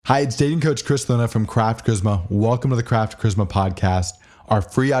Hi, it's dating coach Chris Luna from Craft Charisma. Welcome to the Craft Charisma podcast, our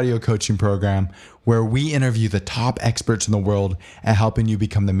free audio coaching program where we interview the top experts in the world at helping you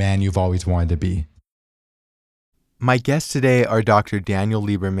become the man you've always wanted to be. My guests today are Dr. Daniel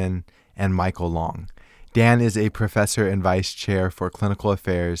Lieberman and Michael Long. Dan is a professor and vice chair for clinical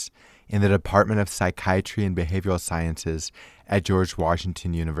affairs in the Department of Psychiatry and Behavioral Sciences at George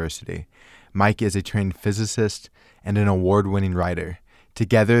Washington University. Mike is a trained physicist and an award-winning writer.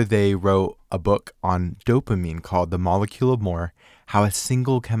 Together, they wrote a book on dopamine called The Molecule of More, How a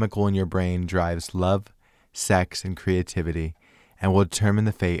Single Chemical in Your Brain Drives Love, Sex, and Creativity, and will determine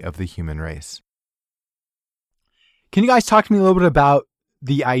the fate of the human race. Can you guys talk to me a little bit about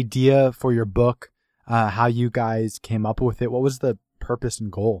the idea for your book, how you guys came up with it? What was the purpose and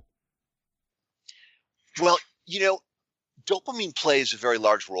goal? Well, dopamine plays a very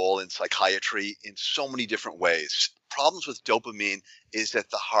large role in psychiatry in so many different ways. Problems with dopamine is at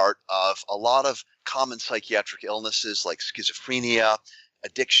the heart of a lot of common psychiatric illnesses like schizophrenia,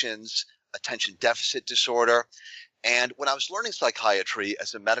 addictions, attention deficit disorder. And when I was learning psychiatry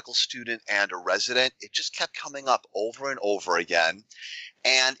as a medical student and a resident, it just kept coming up over and over again.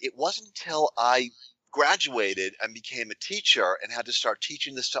 And it wasn't until I graduated and became a teacher and had to start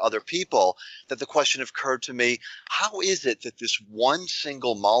teaching this to other people that the question occurred to me, how is it that this one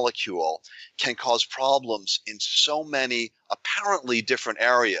single molecule can cause problems in so many apparently different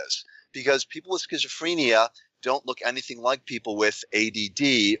areas? Because people with schizophrenia don't look anything like people with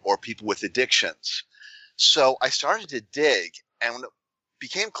ADD or people with addictions. So I started to dig, and when it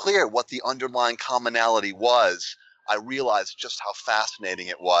became clear what the underlying commonality was, I realized just how fascinating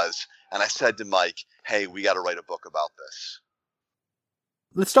it was. And I said to Mike, hey, we got to write a book about this.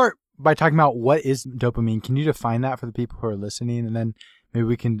 Let's start by talking about what is dopamine. Can you define that for the people who are listening? And then maybe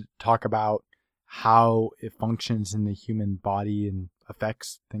we can talk about how it functions in the human body and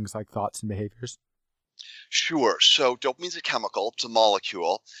affects things like thoughts and behaviors. Sure. So dopamine is a chemical. It's a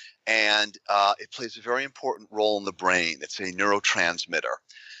molecule, and it plays a very important role in the brain. It's a neurotransmitter.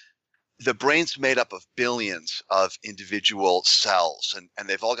 The brain's made up of billions of individual cells, and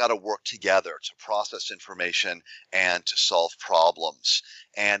they've all got to work together to process information and to solve problems.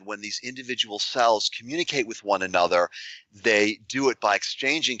 And when these individual cells communicate with one another, they do it by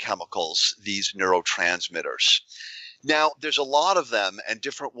exchanging chemicals, these neurotransmitters. Now, there's a lot of them, and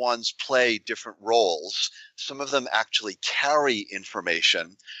different ones play different roles. Some of them actually carry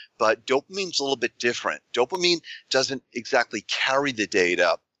information, but dopamine's a little bit different. Dopamine doesn't exactly carry the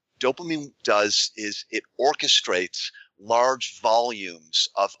data. Dopamine does is it orchestrates large volumes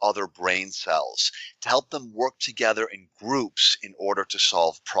of other brain cells to help them work together in groups in order to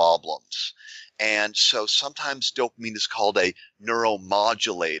solve problems. And so sometimes dopamine is called a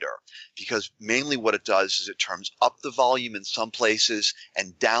neuromodulator because mainly what it does is it turns up the volume in some places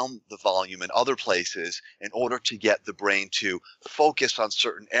and down the volume in other places in order to get the brain to focus on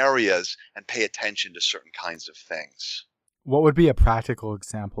certain areas and pay attention to certain kinds of things. What would be a practical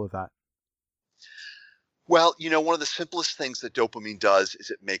example of that? Well, one of the simplest things that dopamine does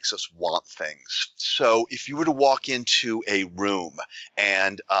is it makes us want things. So if you were to walk into a room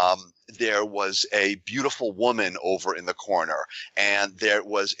and there was a beautiful woman over in the corner and there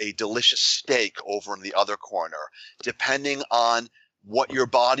was a delicious steak over in the other corner, depending on what your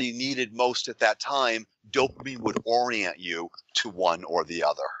body needed most at that time, dopamine would orient you to one or the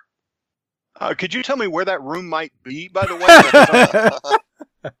other. Could you tell me where that room might be, by the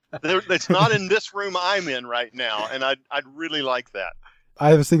way? It's not in this room I'm in right now, and I'd really like that.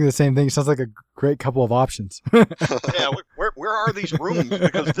 I was thinking the same thing. It sounds like a great couple of options. Yeah, where are these rooms?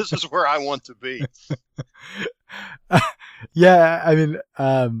 Because this is where I want to be. Yeah, I mean,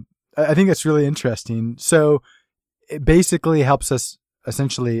 I think that's really interesting. So it basically helps us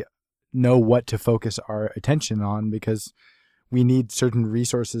essentially know what to focus our attention on because we need certain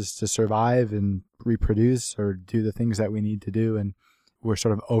resources to survive and reproduce or do the things that we need to do. And we're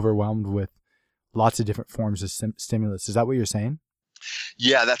sort of overwhelmed with lots of different forms of stimulus. Is that what you're saying?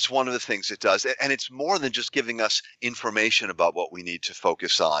 Yeah, that's one of the things it does. And it's more than just giving us information about what we need to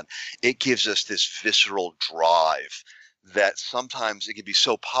focus on. It gives us this visceral drive that sometimes it can be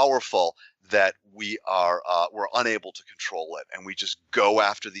so powerful that we're unable to control it. And we just go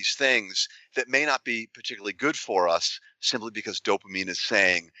after these things that may not be particularly good for us simply because dopamine is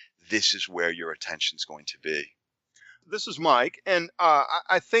saying this is where your attention's going to be. This is Mike, and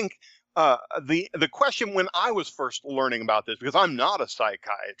I think the question when I was first learning about this, because I'm not a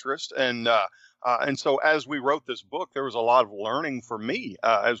psychiatrist, and so as we wrote this book, there was a lot of learning for me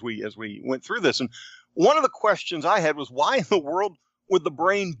as we went through this. And one of the questions I had was, why in the world would the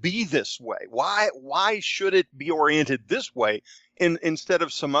brain be this way? Why should it be oriented this way instead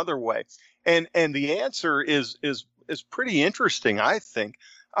of some other way? And the answer is pretty interesting, I think.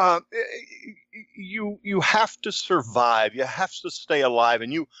 You have to survive. You have to stay alive.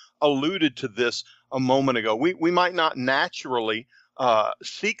 And you alluded to this a moment ago. We might not naturally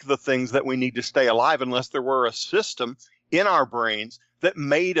seek the things that we need to stay alive unless there were a system in our brains that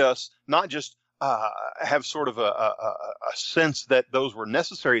made us not just have sort of a sense that those were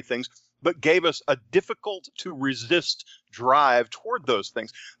necessary things, but gave us a difficult to resist drive toward those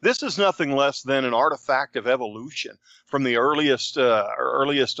things. This is nothing less than an artifact of evolution from the earliest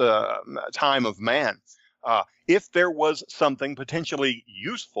time of man. If there was something potentially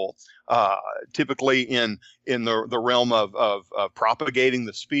useful, typically in the realm of propagating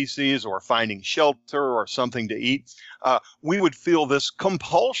the species or finding shelter or something to eat, we would feel this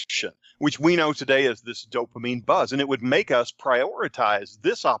compulsion, which we know today as this dopamine buzz, and it would make us prioritize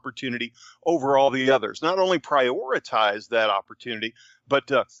this opportunity over all the others. Not only prioritize that opportunity,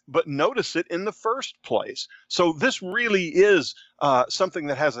 but notice it in the first place. So this really is something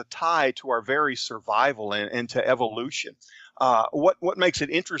that has a tie to our very survival and to evolution. What makes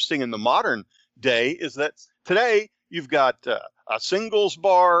it interesting in the modern day is that today you've got a singles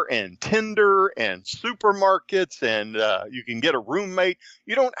bar and Tinder and supermarkets, and you can get a roommate.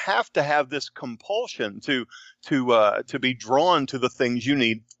 You don't have to have this compulsion to be drawn to the things you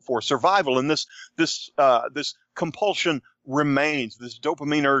need for survival. And this compulsion remains. This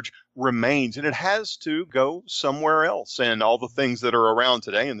dopamine urge remains, and it has to go somewhere else. And all the things that are around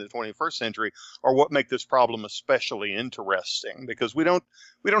today in the 21st century are what make this problem especially interesting, because we don't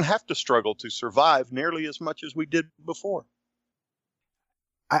have to struggle to survive nearly as much as we did before.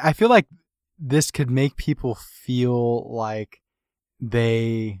 I feel like this could make people feel like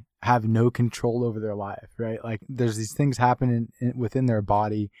they have no control over their life, right? Like there's these things happening within their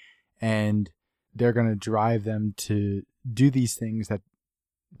body, and they're going to drive them to do these things that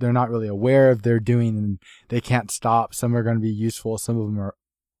they're not really aware of they're doing, and they can't stop. Some are going to be useful. Some of them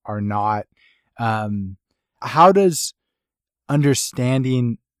are not. How does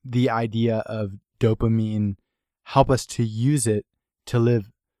understanding the idea of dopamine help us to use it to live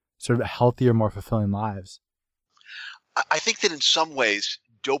sort of healthier, more fulfilling lives? I think that in some ways,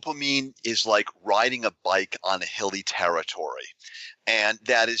 dopamine is like riding a bike on a hilly territory. And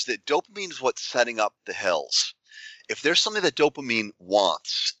that is that dopamine is what's setting up the hills. If there's something that dopamine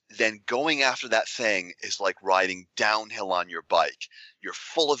wants, then going after that thing is like riding downhill on your bike. You're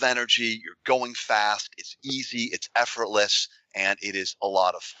full of energy, you're going fast, it's easy, it's effortless, and it is a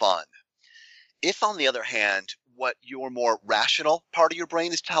lot of fun. If, on the other hand, what your more rational part of your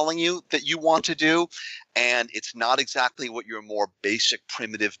brain is telling you that you want to do, and it's not exactly what your more basic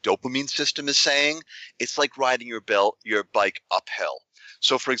primitive dopamine system is saying, it's like riding your bike uphill.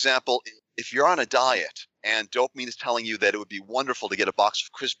 So, for example, if you're on a diet and dopamine is telling you that it would be wonderful to get a box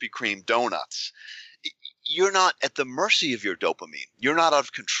of Krispy Kreme donuts, you're not at the mercy of your dopamine. You're not out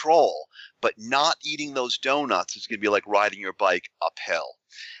of control, but not eating those donuts is going to be like riding your bike uphill.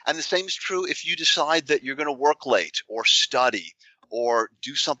 And the same is true if you decide that you're going to work late or study or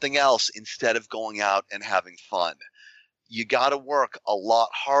do something else instead of going out and having fun. You got to work a lot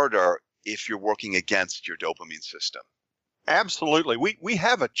harder if you're working against your dopamine system. Absolutely. We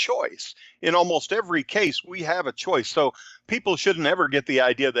have a choice. In almost every case, we have a choice. So people shouldn't ever get the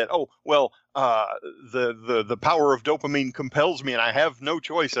idea that, oh, well, the power of dopamine compels me and I have no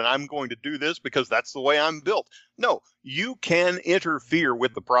choice and I'm going to do this because that's the way I'm built. No, you can interfere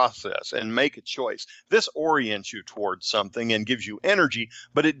with the process and make a choice. This orients you towards something and gives you energy,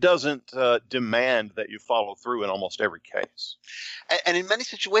 but it doesn't demand that you follow through in almost every case. And in many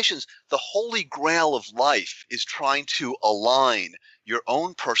situations, the holy grail of life is trying to align your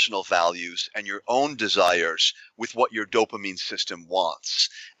own personal values and your own desires with what your dopamine system wants.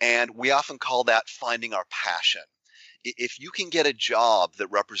 And we often call that finding our passion. If you can get a job that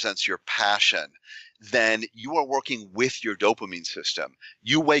represents your passion, then you are working with your dopamine system.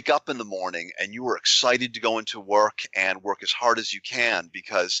 You wake up in the morning and you are excited to go into work and work as hard as you can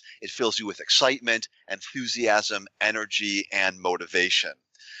because it fills you with excitement, enthusiasm, energy, and motivation.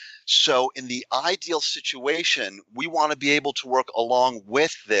 So in the ideal situation, we want to be able to work along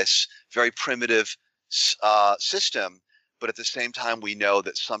with this very primitive system, but at the same time, we know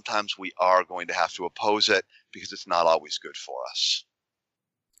that sometimes we are going to have to oppose it because it's not always good for us.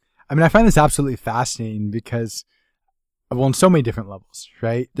 I mean, I find this absolutely fascinating because, well, on so many different levels,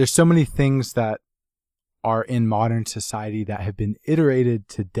 right? There's so many things that are in modern society that have been iterated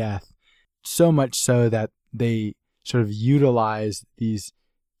to death, so much so that they sort of utilize these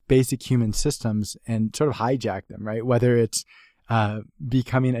basic human systems and sort of hijack them, right? Whether it's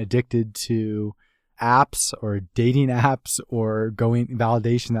becoming addicted to apps or dating apps or going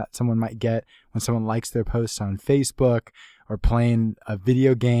validation that someone might get when someone likes their posts on Facebook, or playing a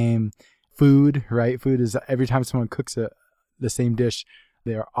video game. Food, right? Food is every time someone cooks the same dish,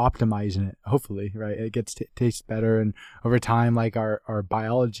 they are optimizing it, hopefully, right? It gets tastes better. And over time, like our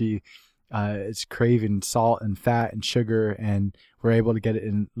biology is craving salt and fat and sugar, and we're able to get it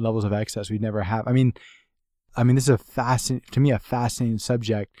in levels of excess we never have. I mean, this is a fascinating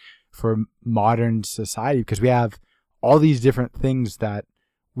subject for modern society, because we have all these different things that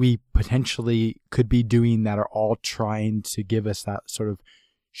we potentially could be doing that are all trying to give us that sort of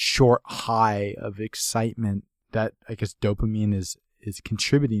short high of excitement that I guess dopamine is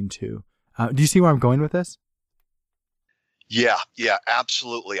contributing to. Do you see where I'm going with this? Yeah,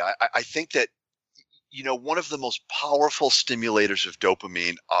 absolutely. I think that, one of the most powerful stimulators of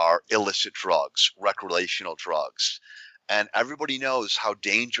dopamine are illicit drugs, recreational drugs. And everybody knows how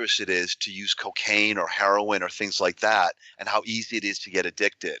dangerous it is to use cocaine or heroin or things like that, and how easy it is to get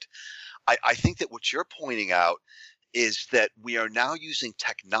addicted. I think that what you're pointing out is that we are now using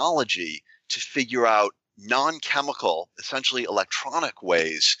technology to figure out non-chemical, essentially electronic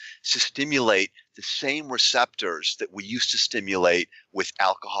ways to stimulate the same receptors that we used to stimulate with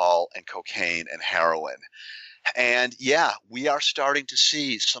alcohol and cocaine and heroin. And yeah, we are starting to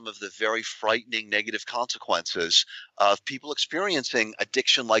see some of the very frightening negative consequences of people experiencing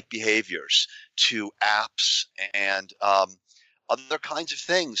addiction-like behaviors to apps and other kinds of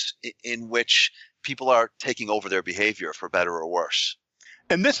things in which people are taking over their behavior for better or worse.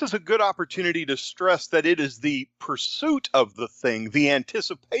 And this is a good opportunity to stress that it is the pursuit of the thing, the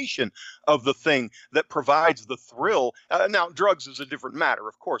anticipation of the thing, that provides the thrill. Now, drugs is a different matter,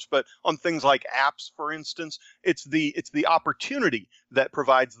 of course, but on things like apps, for instance, it's the opportunity that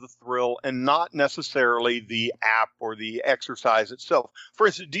provides the thrill, and not necessarily the app or the exercise itself. For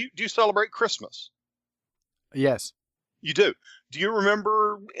instance, do you celebrate Christmas? Yes. You do. Do you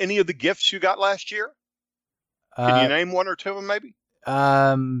remember any of the gifts you got last year? Can you name one or two of them, maybe?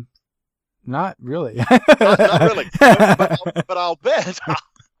 Not really. not really. But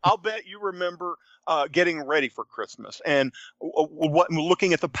I'll bet you remember getting ready for Christmas and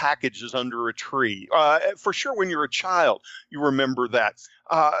looking at the packages under a tree. For sure, when you're a child, you remember that.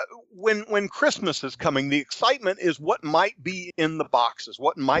 When Christmas is coming, the excitement is what might be in the boxes,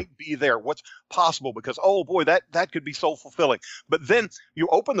 what might be there, what's possible, because, oh boy, that could be so fulfilling. But then you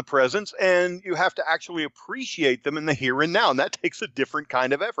open the presents and you have to actually appreciate them in the here and now, and that takes a different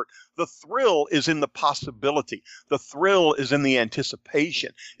kind of effort. The thrill is in the possibility. The thrill is in the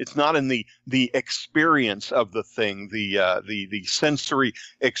anticipation. It's not in the experience of the thing, the sensory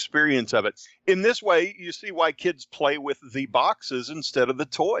experience of it. In this way, you see why kids play with the boxes instead of the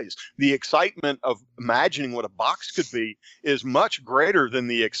toys. The excitement of imagining what a box could be is much greater than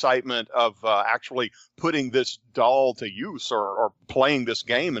the excitement of actually putting this doll to use or playing this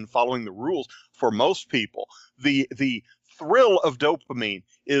game and following the rules. For most people, the thrill of dopamine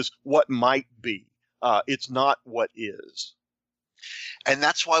is what might be. It's not what is. And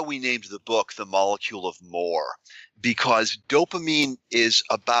that's why we named the book The Molecule of More, because dopamine is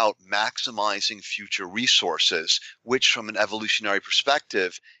about maximizing future resources, which from an evolutionary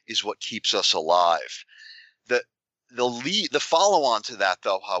perspective is what keeps us alive. The follow-on to that,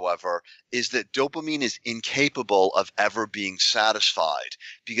 though, however, is that dopamine is incapable of ever being satisfied,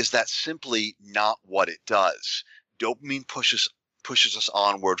 because that's simply not what it does. Dopamine pushes us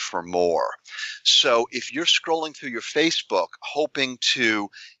onward for more. So if you're scrolling through your Facebook hoping to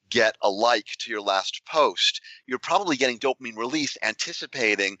get a like to your last post, you're probably getting dopamine release,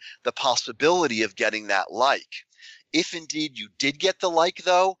 anticipating the possibility of getting that like. If indeed you did get the like,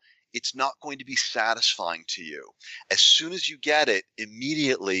 though, it's not going to be satisfying to you. As soon as you get it,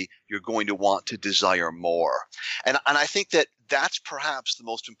 immediately you're going to want to desire more. And I think that that's perhaps the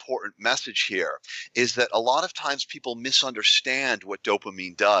most important message here, is that a lot of times people misunderstand what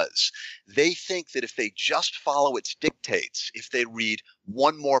dopamine does. They think that if they just follow its dictates, if they read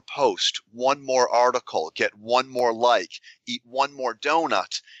one more post, one more article, get one more like, eat one more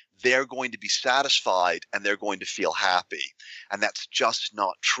donut, they're going to be satisfied and they're going to feel happy. And that's just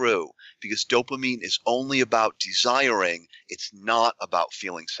not true, because dopamine is only about desiring. It's not about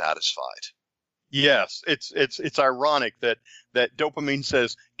feeling satisfied. Yes, it's ironic that dopamine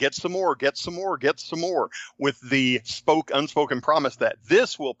says get some more, get some more, get some more, with the unspoken promise that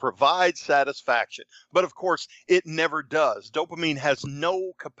this will provide satisfaction. But of course, it never does. Dopamine has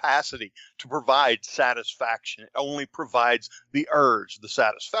no capacity to provide satisfaction. It only provides the urge, the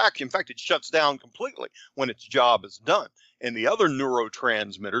satisfaction. In fact, it shuts down completely when its job is done. And the other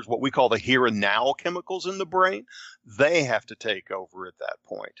neurotransmitters, what we call the here and now chemicals in the brain, they have to take over at that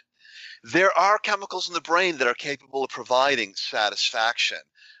point. There are chemicals in the brain that are capable of providing satisfaction,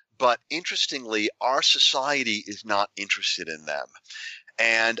 but interestingly, our society is not interested in them.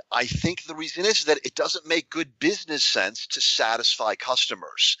 And I think the reason is that it doesn't make good business sense to satisfy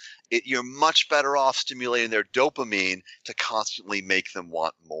customers. You're much better off stimulating their dopamine to constantly make them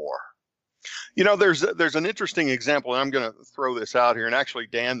want more. You know, there's an interesting example, and I'm going to throw this out here. And actually,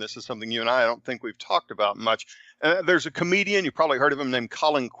 Dan, this is something you and I don't think we've talked about much. There's a comedian, you probably heard of him, named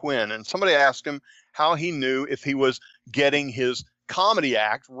Colin Quinn. And somebody asked him how he knew if he was getting his comedy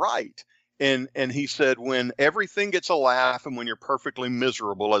act right. And he said, when everything gets a laugh and when you're perfectly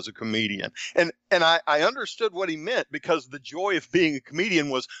miserable as a comedian. And I understood what he meant, because the joy of being a comedian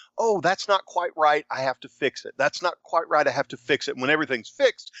was, oh, that's not quite right, I have to fix it. That's not quite right, I have to fix it. When everything's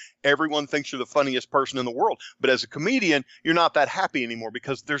fixed, everyone thinks you're the funniest person in the world. But as a comedian, you're not that happy anymore,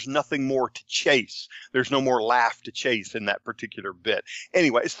 because there's nothing more to chase. There's no more laugh to chase in that particular bit.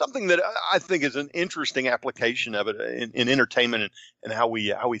 Anyway, it's something that I think is an interesting application of it in entertainment and how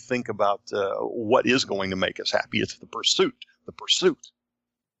we think about what is going to make us happy. It's the pursuit.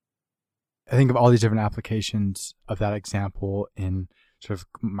 I think of all these different applications of that example in sort of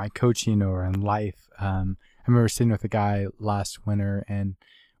my coaching or in life. I remember sitting with a guy last winter and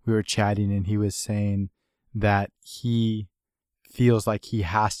we were chatting, and he was saying that he feels like he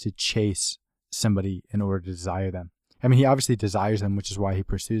has to chase somebody in order to desire them. I mean, he obviously desires them, which is why he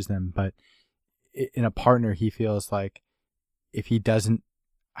pursues them. But in a partner, he feels like if he doesn't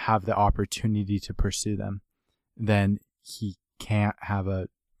have the opportunity to pursue them, then he can't have a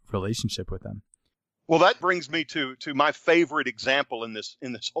relationship with them. Well, that brings me to my favorite example in this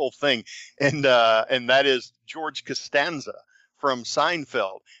whole thing, and that is George Costanza from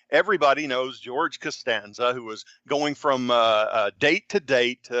Seinfeld. Everybody knows George Costanza, who was going from date to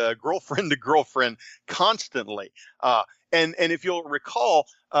date, girlfriend to girlfriend constantly. And if you'll recall,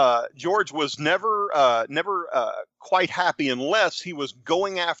 George was never quite happy unless he was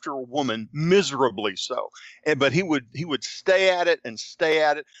going after a woman miserably so. But he would stay at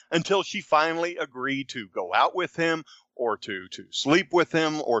it until she finally agreed to go out with him, or to sleep with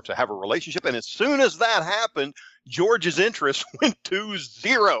him, or to have a relationship. And as soon as that happened, George's interest went to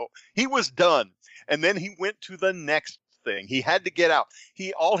zero. He was done. And then he went to the next thing. He had to get out.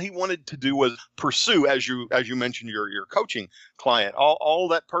 All he wanted to do was pursue, as you mentioned, your coaching client. All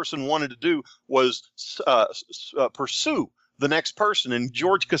that person wanted to do was pursue the next person. And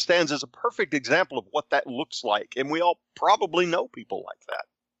George Costanza is a perfect example of what that looks like. And we all probably know people like that.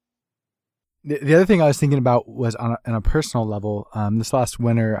 The other thing I was thinking about was on a personal level. This last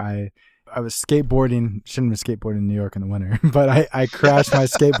winter, I was skateboarding. Shouldn't have been skateboarding in New York in the winter, but I crashed my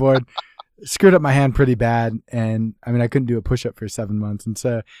skateboard, screwed up my hand pretty bad, and I mean I couldn't do a push-up for 7 months, and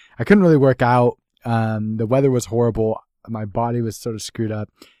so I couldn't really work out. The weather was horrible. My body was sort of screwed up,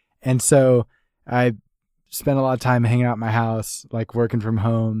 and so I spent a lot of time hanging out at my house, like working from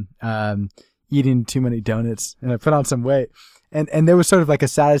home, eating too many donuts, and I put on some weight. And there was sort of like a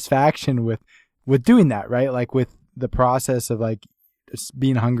satisfaction with doing that, right? Like with the process of like just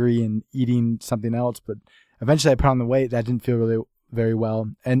being hungry and eating something else. But eventually I put on the weight. That didn't feel really very well.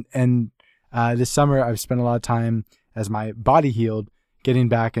 And this summer I've spent a lot of time, as my body healed, getting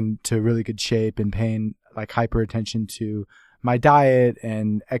back into really good shape and paying like hyper attention to my diet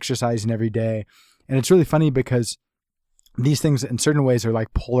and exercising every day. And it's really funny because these things in certain ways are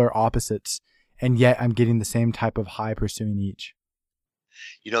like polar opposites. And yet I'm getting the same type of high pursuing each.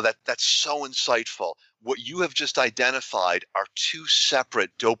 You know, that's so insightful. What you have just identified are two separate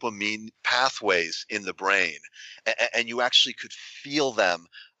dopamine pathways in the brain, and you actually could feel them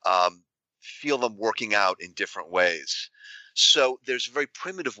working out in different ways. So there's a very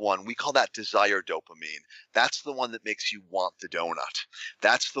primitive one. We call that desire dopamine. That's the one that makes you want the donut.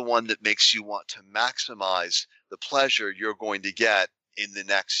 That's the one that makes you want to maximize the pleasure you're going to get in the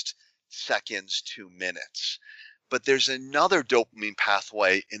next seconds to minutes. But there's another dopamine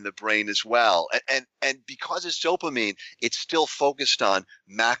pathway in the brain as well. And because it's dopamine, it's still focused on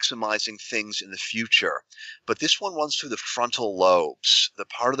maximizing things in the future. But this one runs through the frontal lobes, the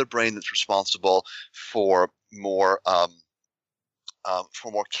part of the brain that's responsible for more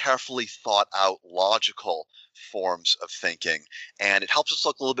for more carefully thought out, logical forms of thinking. And it helps us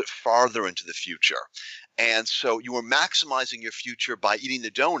look a little bit farther into the future. And so you were maximizing your future by eating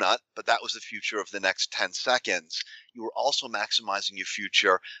the donut, but that was the future of the next 10 seconds. You were also maximizing your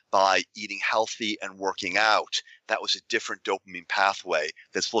future by eating healthy and working out. That was a different dopamine pathway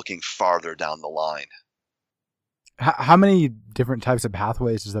that's looking farther down the line. How many different types of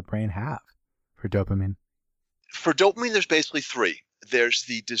pathways does the brain have for dopamine? For dopamine, there's basically three. There's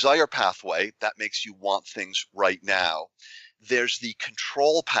the desire pathway that makes you want things right now. There's the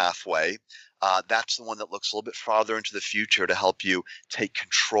control pathway. That's the one that looks a little bit farther into the future to help you take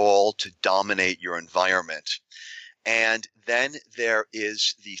control, to dominate your environment. And then there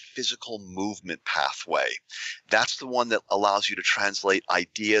is the physical movement pathway. That's the one that allows you to translate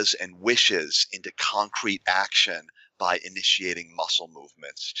ideas and wishes into concrete action by initiating muscle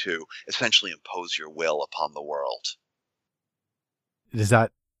movements to essentially impose your will upon the world. Does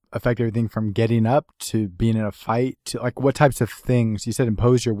that affect everything from getting up to being in a fight to like what types of things? You said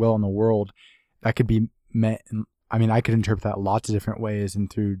impose your will on the world. That could be met. I mean, I could interpret that lots of different ways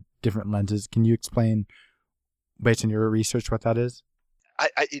and through different lenses. Can you explain, based on your research, what that is?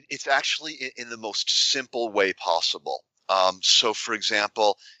 It's actually in the most simple way possible. So, for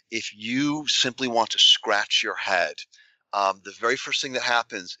example, if you simply want to scratch your head, the very first thing that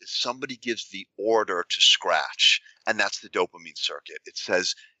happens is somebody gives the order to scratch, and that's the dopamine circuit. It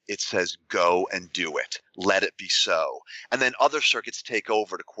says go and do it. Let it be so. And then other circuits take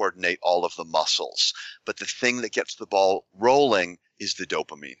over to coordinate all of the muscles. But the thing that gets the ball rolling is the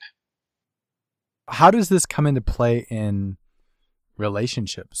dopamine. How does this come into play in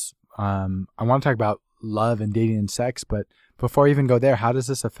relationships? I want to talk about love and dating and sex, but before I even go there, how does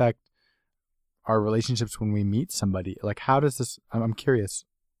this affect our relationships when we meet somebody? Like, how does this, I'm curious.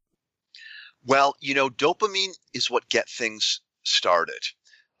 Well, dopamine is what gets things started.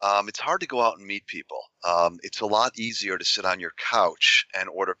 It's hard to go out and meet people. It's a lot easier to sit on your couch and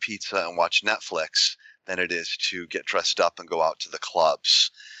order pizza and watch Netflix than it is to get dressed up and go out to the clubs.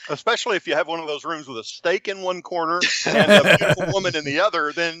 Especially if you have one of those rooms with a steak in one corner and a beautiful woman in the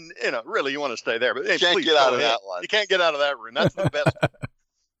other, then, really you want to stay there. But you can't get out of that one. You can't get out of that room. That's the best.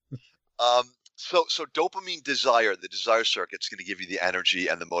 So dopamine desire, the desire circuit, is going to give you the energy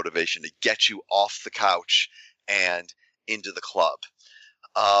and the motivation to get you off the couch and into the club.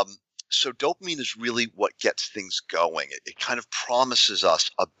 So dopamine is really what gets things going. It kind of promises us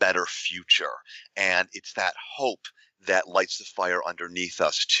a better future. And it's that hope that lights the fire underneath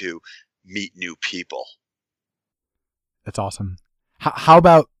us to meet new people. That's awesome. How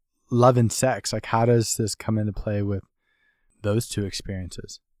about love and sex? Like, how does this come into play with those two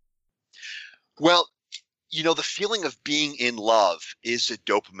experiences? Well, the feeling of being in love is a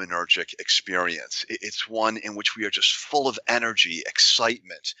dopaminergic experience. It's one in which we are just full of energy,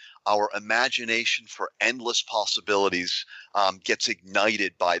 excitement. Our imagination for endless possibilities gets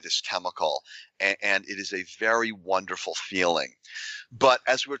ignited by this chemical, and it is a very wonderful feeling. But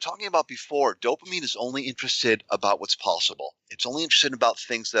as we were talking about before, dopamine is only interested about what's possible. It's only interested about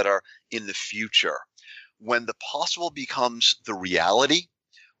things that are in the future. When the possible becomes the reality,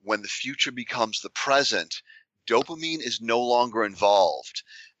 when the future becomes the present, dopamine is no longer involved.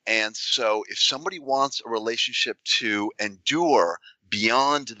 And so if somebody wants a relationship to endure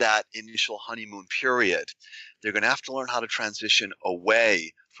beyond that initial honeymoon period, they're going to have to learn how to transition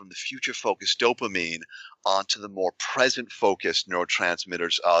away from the future-focused dopamine onto the more present-focused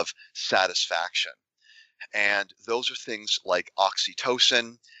neurotransmitters of satisfaction. And those are things like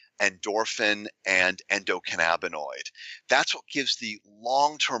oxytocin, endorphin, and endocannabinoid. That's what gives the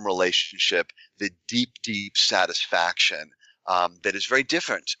long-term relationship the deep, deep satisfaction that is very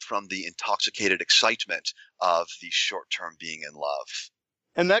different from the intoxicated excitement of the short-term being in love.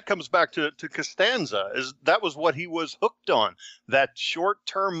 And that comes back to Costanza. That was what he was hooked on, that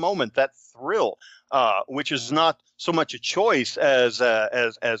short-term moment, that thrill, which is not so much a choice as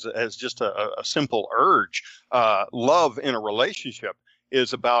just a simple urge. Love in a relationship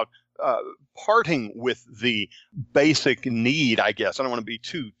is about parting with the basic need, I guess. I don't want to be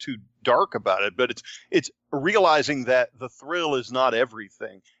too dark about it, but it's realizing that the thrill is not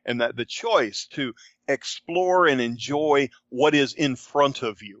everything, and that the choice to explore and enjoy what is in front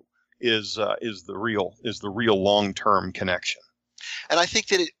of you is the real long-term connection. And I think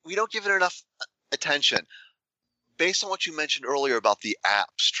that we don't give it enough attention. Based on what you mentioned earlier about the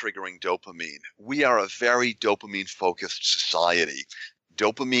apps triggering dopamine, we are a very dopamine-focused society.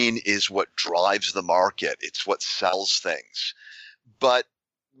 Dopamine is what drives the market. It's what sells things. But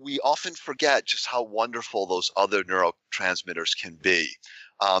we often forget just how wonderful those other neurotransmitters can be.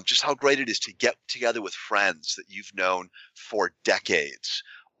 Just how great it is to get together with friends that you've known for decades,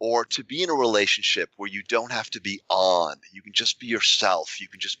 or to be in a relationship where you don't have to be on. You can just be yourself. You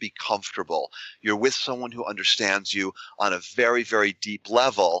can just be comfortable. You're with someone who understands you on a very, very deep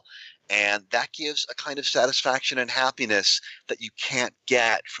level. And that gives a kind of satisfaction and happiness that you can't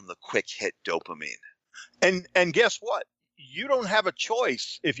get from the quick hit dopamine. And guess what? You don't have a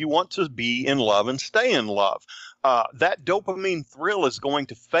choice if you want to be in love and stay in love. That dopamine thrill is going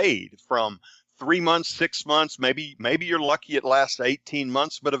to fade from 3 months, 6 months, maybe you're lucky it lasts 18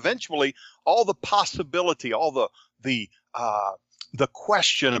 months, but eventually all the possibility, all the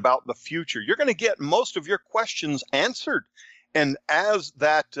question about the future, you're going to get most of your questions answered. And as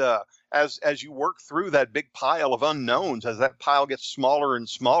that as you work through that big pile of unknowns, as that pile gets smaller and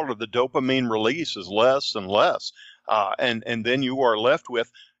smaller, the dopamine release is less and less. And then you are left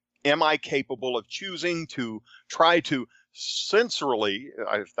with, am I capable of choosing to try to sensorily,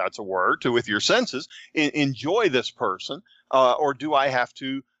 if that's a word, with your senses, enjoy this person, or do I have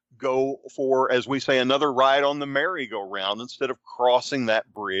to go for, as we say, another ride on the merry-go-round instead of crossing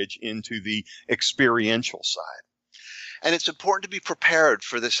that bridge into the experiential side? And it's important to be prepared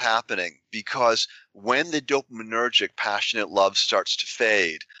for this happening, because when the dopaminergic, passionate love starts to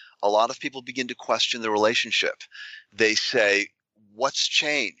fade, a lot of people begin to question the relationship. They say, what's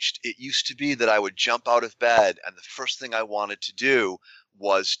changed? It used to be that I would jump out of bed and the first thing I wanted to do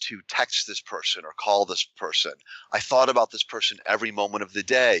was to text this person or call this person. I thought about this person every moment of the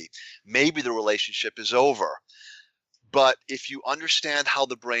day. Maybe the relationship is over. But if you understand how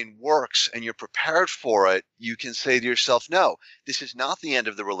the brain works and you're prepared for it, you can say to yourself, no, this is not the end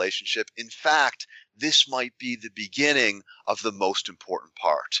of the relationship. In fact, this might be the beginning of the most important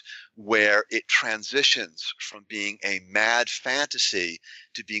part, where it transitions from being a mad fantasy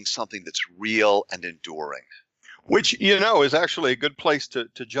to being something that's real and enduring. Which, is actually a good place to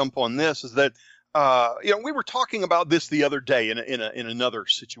jump on this, is that, we were talking about this the other day in another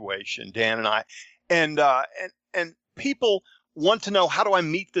situation, Dan and I, and people want to know, how do I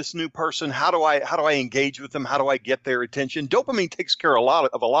meet this new person? How do I engage with them? How do I get their attention? Dopamine takes care of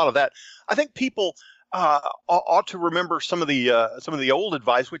a lot of that. I think people ought to remember some of the old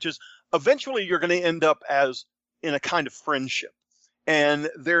advice, which is eventually you're going to end up as in a kind of friendship, and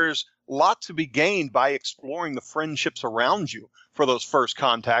there's lots to be gained by exploring the friendships around you for those first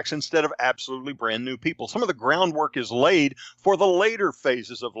contacts instead of absolutely brand new people. Some of the groundwork is laid for the later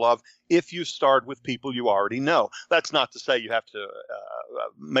phases of love if you start with people you already know. That's not to say you have to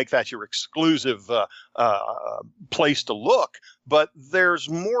make that your exclusive place to look, but there's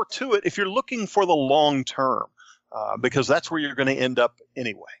more to it if you're looking for the long term, because that's where you're going to end up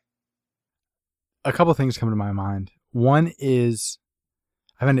anyway. A couple things come to my mind. One is,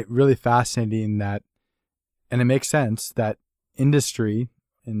 I find it really fascinating that, and it makes sense, that industry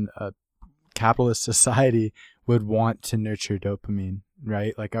in a capitalist society would want to nurture dopamine,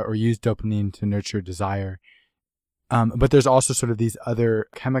 right? Or use dopamine to nurture desire. But there's also sort of these other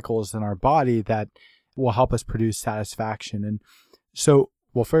chemicals in our body that will help us produce satisfaction. And so,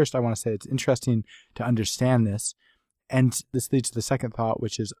 well, first I want to say it's interesting to understand this. And this leads to the second thought,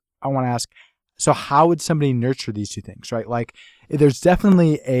 which is, I want to ask, so how would somebody nurture these two things, right? Like, there's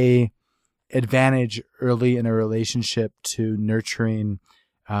definitely a advantage early in a relationship to nurturing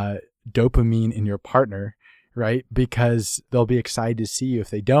dopamine in your partner, right? Because they'll be excited to see you. If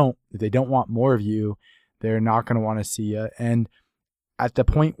they don't want more of you, they're not going to want to see you. And at the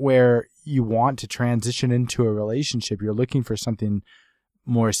point where you want to transition into a relationship, you're looking for something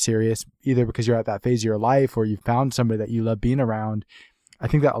more serious, either because you're at that phase of your life or you found somebody that you love being around. I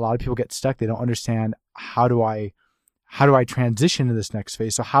think that a lot of people get stuck. They don't understand, how do I transition to this next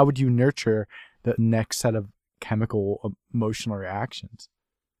phase? So how would you nurture the next set of chemical emotional reactions?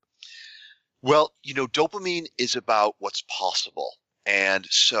 Well, dopamine is about what's possible. And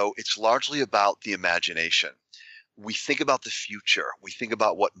so it's largely about the imagination. We think about the future. We think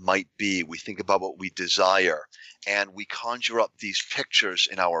about what might be. We think about what we desire. And we conjure up these pictures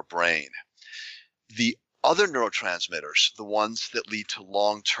in our brain. The other neurotransmitters, the ones that lead to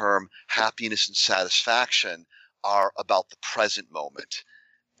long-term happiness and satisfaction, are about the present moment.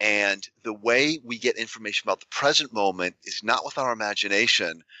 And the way we get information about the present moment is not with our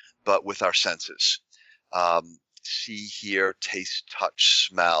imagination, but with our senses. See, hear, taste, touch,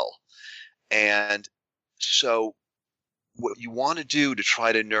 smell. And so what you want to do to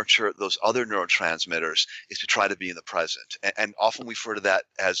try to nurture those other neurotransmitters is to try to be in the present. And often we refer to that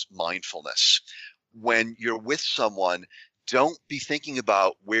as mindfulness. When you're with someone, don't be thinking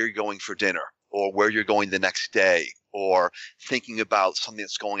about where you're going for dinner or where you're going the next day or thinking about something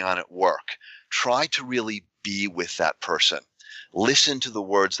that's going on at work. Try to really be with that person. Listen to the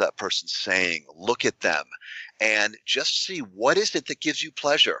words that person's saying. Look at them and just see, what is it that gives you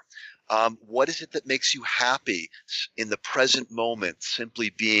pleasure? What is it that makes you happy in the present moment, simply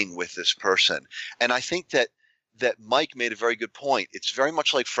being with this person? And I think that Mike made a very good point. It's very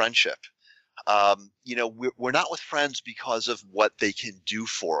much like friendship. We're not with friends because of what they can do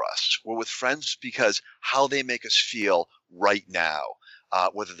for us. We're with friends because how they make us feel right now,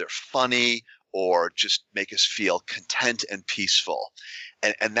 whether they're funny or just make us feel content and peaceful.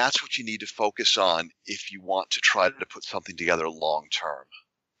 And that's what you need to focus on if you want to try to put something together long term.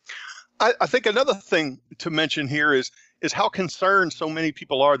 I think another thing to mention here is how concerned so many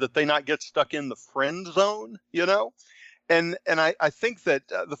people are that they not get stuck in the friend zone, And I think that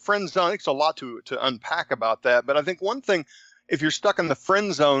the friend zone, it's a lot to unpack about that. But I think one thing, if you're stuck in the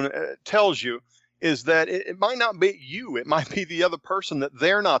friend zone, tells you is that it might not be you. It might be the other person, that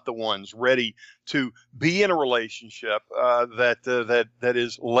they're not the ones ready to be in a relationship that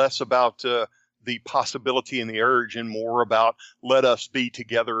is less about the possibility and the urge and more about let us be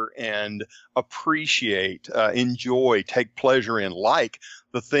together and appreciate, enjoy, take pleasure in, like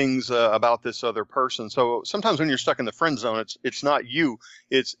the things about this other person. So sometimes when you're stuck in the friend zone, it's not you,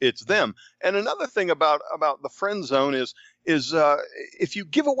 it's them. And another thing about the friend zone is if you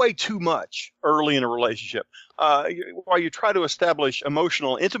give away too much early in a relationship, while you try to establish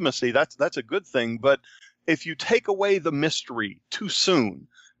emotional intimacy, that's a good thing. But if you take away the mystery too soon,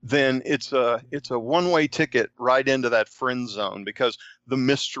 then it's a one-way ticket right into that friend zone, because the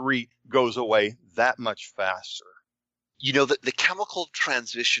mystery goes away that much faster. The chemical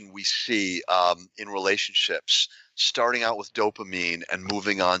transition we see in relationships, starting out with dopamine and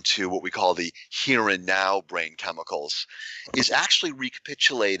moving on to what we call the here and now brain chemicals, is actually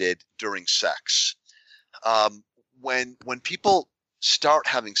recapitulated during sex. When people start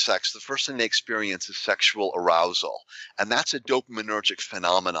having sex, the first thing they experience is sexual arousal, and that's a dopaminergic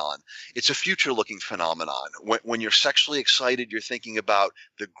phenomenon. It's a future-looking phenomenon. When you're sexually excited, you're thinking about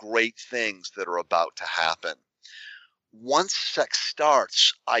the great things that are about to happen. Once sex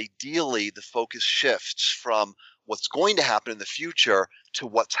starts, ideally the focus shifts from what's going to happen in the future to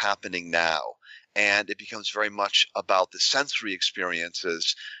what's happening now, and it becomes very much about the sensory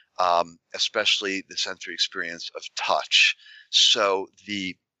experiences, especially the sensory experience of touch. So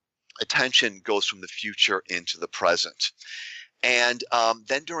the attention goes from the future into the present. And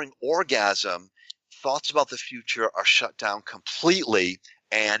then during orgasm, thoughts about the future are shut down completely,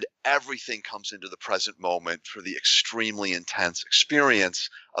 and everything comes into the present moment for the extremely intense experience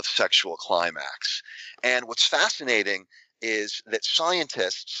of sexual climax. And what's fascinating is that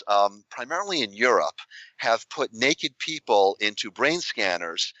scientists, primarily in Europe, have put naked people into brain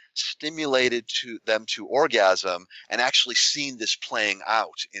scanners, stimulated them to orgasm, and actually seen this playing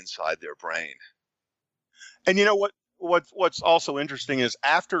out inside their brain. And what's also interesting is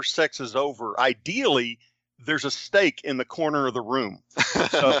after sex is over, ideally, there's a steak in the corner of the room.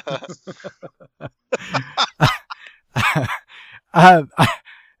 So.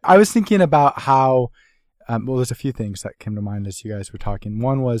 I was thinking about how, there's a few things that came to mind as you guys were talking.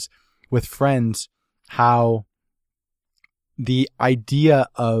 One was with friends, how the idea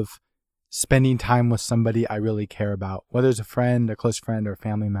of spending time with somebody I really care about, whether it's a friend, a close friend, or a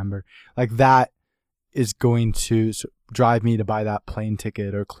family member, like that is going to drive me to buy that plane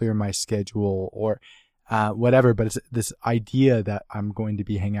ticket or clear my schedule or whatever. But it's this idea that I'm going to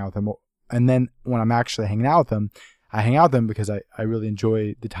be hanging out with them. And then when I'm actually hanging out with them, I hang out with them because I really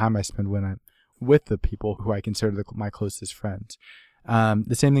enjoy the time I spend when I'm with the people who I consider my closest friends.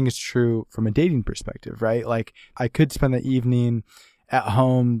 The same thing is true from a dating perspective, right? Like I could spend the evening at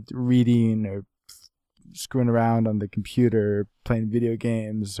home reading or screwing around on the computer, playing video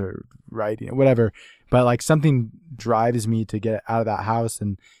games or writing or whatever. But like something drives me to get out of that house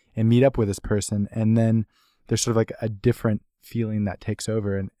and meet up with this person. And then there's sort of like a different feeling that takes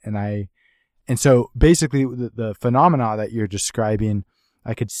over. And so basically the phenomena that you're describing,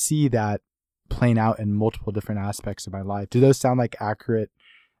 I could see that playing out in multiple different aspects of my life. Do those sound like accurate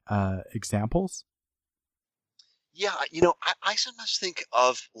examples? Yeah, I sometimes think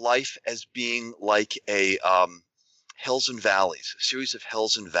of life as being like a hills and valleys, a series of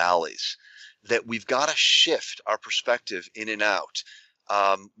hills and valleys that we've got to shift our perspective in and out.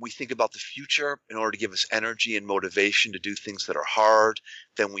 We think about the future in order to give us energy and motivation to do things that are hard.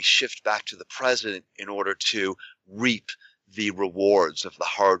 Then we shift back to the present in order to reap the rewards of the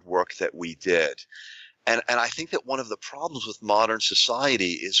hard work that we did. And I think that one of the problems with modern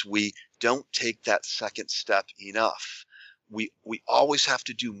society is we don't take that second step enough. we always have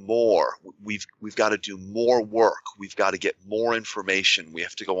to do more. We've got to do more work. We've got to get more information. We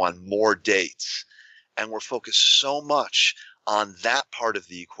have to go on more dates. And we're focused so much on that part of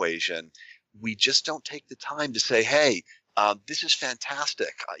the equation, we just don't take the time to say, hey, this is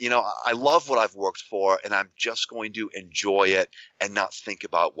fantastic. I love what I've worked for, and I'm just going to enjoy it and not think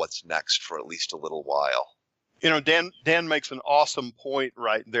about what's next for at least a little while. Dan makes an awesome point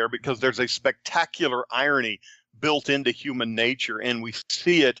right there, because there's a spectacular irony built into human nature, and we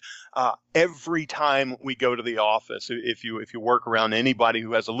see it every time we go to the office. If you work around anybody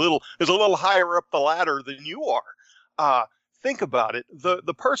who is a little higher up the ladder than you are, think about it.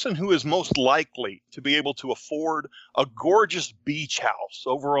 The person who is most likely to be able to afford a gorgeous beach house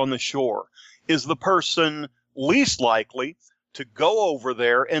over on the shore is the person least likely to go over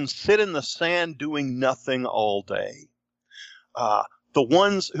there and sit in the sand doing nothing all day. The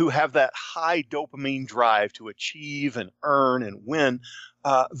ones who have that high dopamine drive to achieve and earn and win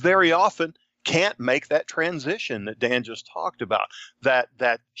very often can't make that transition that Dan just talked about,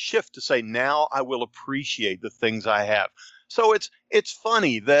 that shift to say, now I will appreciate the things I have. So it's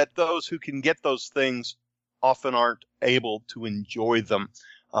funny that those who can get those things often aren't able to enjoy them.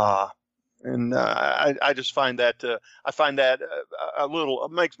 And I just find that a little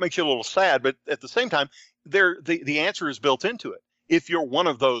makes you a little sad, but at the same time, the answer is built into it. If you're one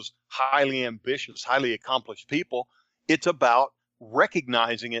of those highly ambitious, highly accomplished people, it's about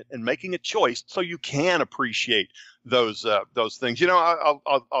recognizing it and making a choice so you can appreciate those things.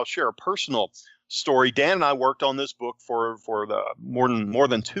 I'll share a personal story. Dan and I worked on this book for the more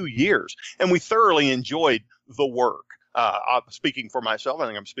than 2 years, and we thoroughly enjoyed the work. Speaking for myself, I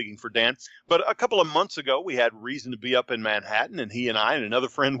think I'm speaking for Dan. But a couple of months ago, we had reason to be up in Manhattan, and he and I and another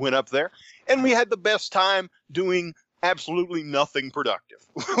friend went up there, and we had the best time doing absolutely nothing productive.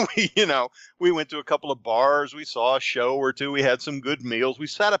 We went to a couple of bars, we saw a show or two, we had some good meals, we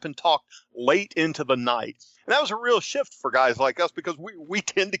sat up and talked late into the night. And that was a real shift for guys like us, because we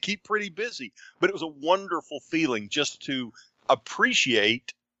tend to keep pretty busy. But it was a wonderful feeling just to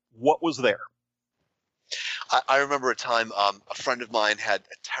appreciate what was there. I remember a time a friend of mine had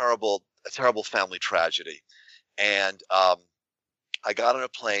a terrible family tragedy, and I got on a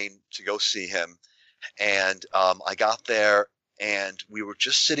plane to go see him, and I got there, and we were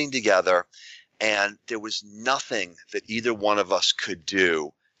just sitting together, and there was nothing that either one of us could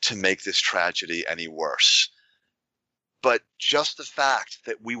do to make this tragedy any worse. But just the fact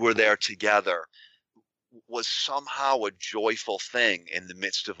that we were there together was somehow a joyful thing in the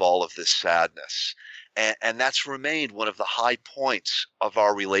midst of all of this sadness. And that's remained one of the high points of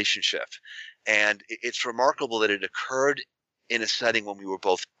our relationship. And it's remarkable that it occurred in a setting when we were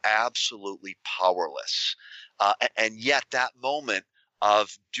both absolutely powerless. And yet that moment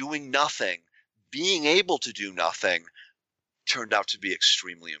of doing nothing, being able to do nothing, turned out to be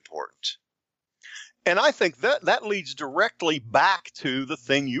extremely important. And I think that leads directly back to the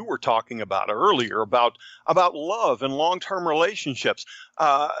thing you were talking about earlier about love and long-term relationships.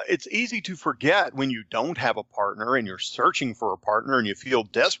 It's easy to forget when you don't have a partner and you're searching for a partner and you feel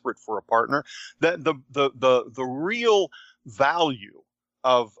desperate for a partner, that the real value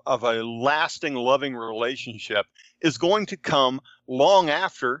of a lasting, loving relationship is going to come long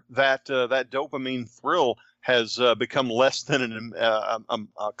after that dopamine thrill has become less than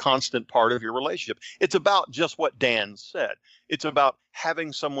a constant part of your relationship. It's about just what Dan said. It's about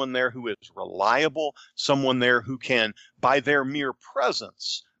having someone there who is reliable, someone there who can, by their mere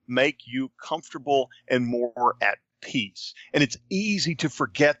presence, make you comfortable and more at peace. And it's easy to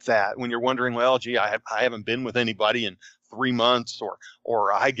forget that when you're wondering, well, gee, I haven't been with anybody in 3 months,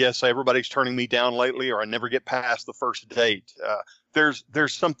 or I guess everybody's turning me down lately, or I never get past the first date.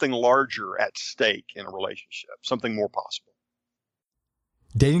 There's something larger at stake in a relationship, something more possible.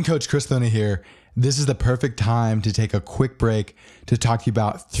 Dating coach Chris Thona here. This is the perfect time to take a quick break to talk to you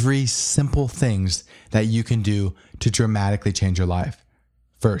about 3 simple things that you can do to dramatically change your life.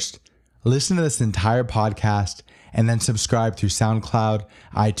 First, listen to this entire podcast and then subscribe through SoundCloud,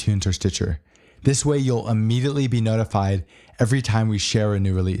 iTunes, or Stitcher. This way you'll immediately be notified every time we share a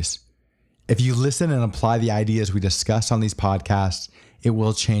new release. If you listen and apply the ideas we discuss on these podcasts, it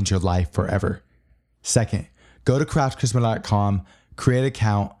will change your life forever. Second, go to craftcharisma.com, create an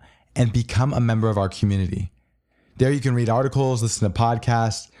account, and become a member of our community. There you can read articles, listen to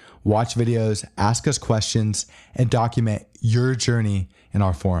podcasts, watch videos, ask us questions, and document your journey in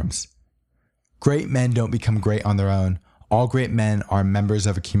our forums. Great men don't become great on their own. All great men are members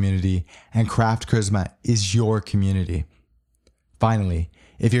of a community, and Craft Charisma is your community. Finally,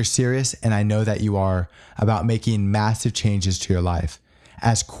 if you're serious, and I know that you are, about making massive changes to your life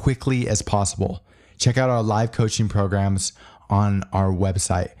as quickly as possible, check out our live coaching programs on our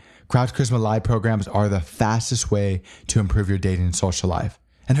website. Craft Charisma live programs are the fastest way to improve your dating and social life.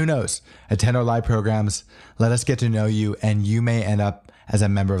 And who knows, attend our live programs, let us get to know you, and you may end up as a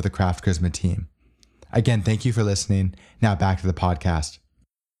member of the Craft Charisma team. Again, thank you for listening. Now back to the podcast.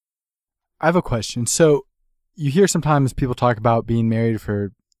 I have a question. So you hear sometimes people talk about being married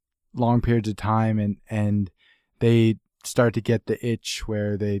for long periods of time and they start to get the itch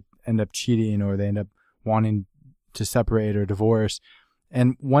where they end up cheating or they end up wanting to separate or divorce.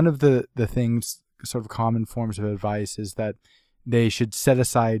 And one of the things, sort of common forms of advice, is that they should set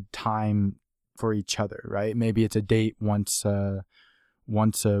aside time for each other, right? Maybe it's a date once a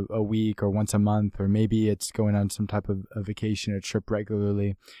week or once a month, or maybe it's going on some type of a vacation or trip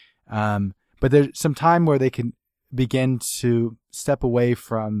regularly. But there's some time where they can begin to step away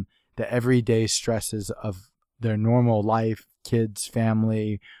from the everyday stresses of their normal life, kids,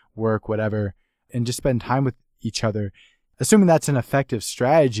 family, work, whatever, and just spend time with each other. Assuming that's an effective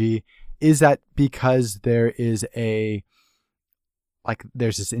strategy, is that because there's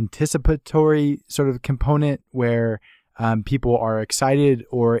this anticipatory sort of component where people are excited,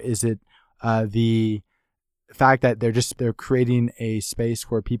 or is it the fact that they're creating a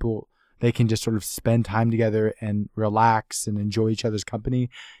space where they can just sort of spend time together and relax and enjoy each other's company?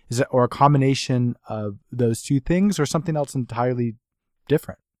 Is it, or a combination of those two things, or something else entirely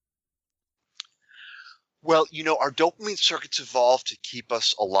different? Well, our dopamine circuits evolved to keep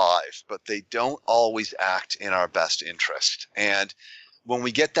us alive, but they don't always act in our best interest. And when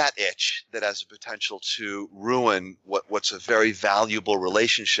we get that itch that has the potential to ruin what's a very valuable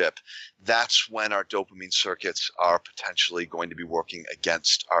relationship, that's when our dopamine circuits are potentially going to be working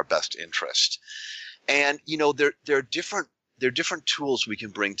against our best interest. And, there are different tools we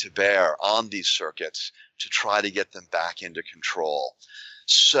can bring to bear on these circuits to try to get them back into control.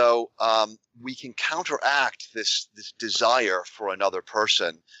 So we can counteract this desire for another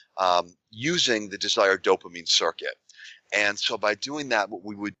person using the desired dopamine circuit. And so by doing that, what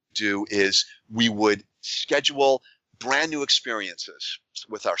we would do is we would schedule brand new experiences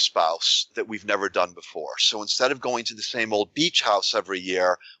with our spouse that we've never done before. So instead of going to the same old beach house every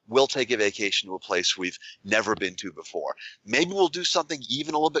year, we'll take a vacation to a place we've never been to before. Maybe we'll do something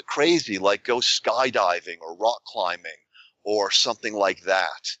even a little bit crazy, like go skydiving or rock climbing or something like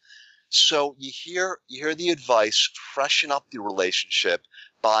that. So you hear the advice: freshen up the relationship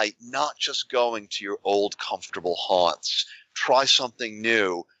by not just going to your old comfortable haunts. Try something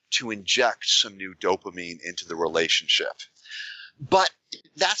new to inject some new dopamine into the relationship. But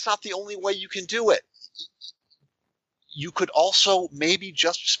that's not the only way you can do it. You could also maybe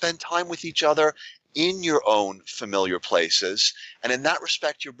just spend time with each other in your own familiar places. And in that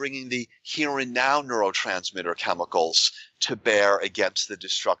respect, you're bringing the here and now neurotransmitter chemicals to bear against the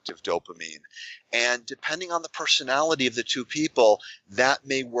destructive dopamine. And depending on the personality of the two people, that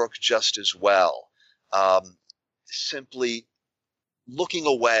may work just as well. Simply looking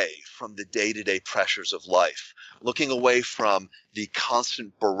away from the day-to-day pressures of life, looking away from the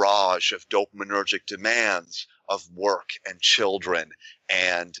constant barrage of dopaminergic demands of work and children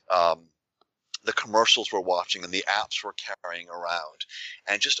and the commercials we're watching and the apps we're carrying around,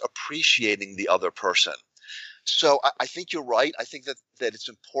 and just appreciating the other person. So I think you're right. I think that it's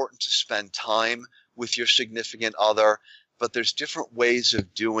important to spend time with your significant other, but there's different ways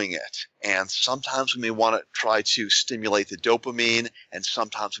of doing it. And sometimes we may want to try to stimulate the dopamine, and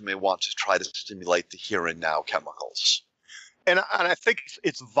sometimes we may want to try to stimulate the here and now chemicals. And I think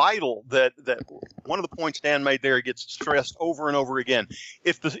it's vital that one of the points Dan made there gets stressed over and over again.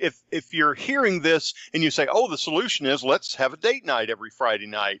 If you're hearing this and you say, oh, the solution is let's have a date night every Friday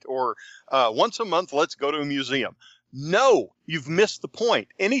night, or once a month let's go to a museum. No, you've missed the point.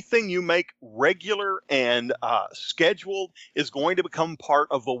 Anything you make regular and scheduled is going to become part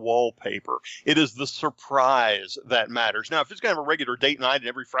of the wallpaper. It is the surprise that matters. Now, if it's going to have a regular date night and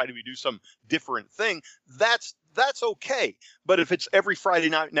every Friday we do some different thing, that's okay. But if it's every Friday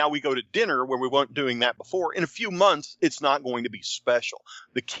night, now we go to dinner where we weren't doing that before, in a few months, it's not going to be special.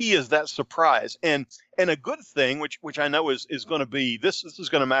 The key is that surprise. And a good thing, which I know is going to be, this is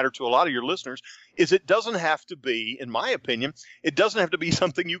going to matter to a lot of your listeners, is it doesn't have to be, in my opinion, it doesn't have to be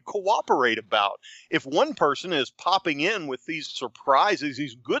something you cooperate about. If one person is popping in with these surprises,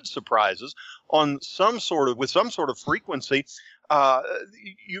 these good surprises with some sort of frequency,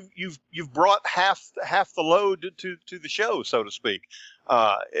 you've brought half the load to the show, so to speak.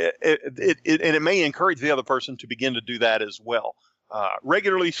 It may encourage the other person to begin to do that as well.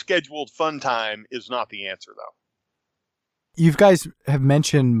 Regularly scheduled fun time is not the answer, though. You guys have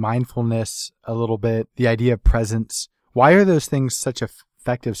mentioned mindfulness a little bit, the idea of presence. Why are those things such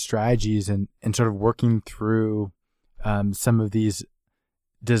effective strategies in sort of working through some of these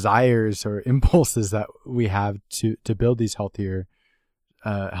desires or impulses that we have to build these healthier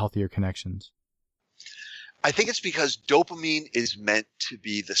connections? I think it's because dopamine is meant to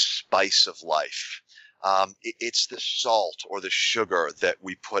be the spice of life. It's the salt or the sugar that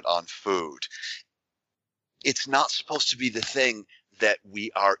we put on food. It's not supposed to be the thing that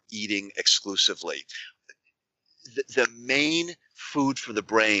we are eating exclusively. The main food for the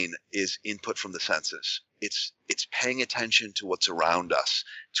brain is input from the senses. It's paying attention to what's around us,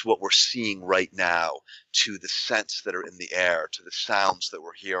 to what we're seeing right now, to the scents that are in the air, to the sounds that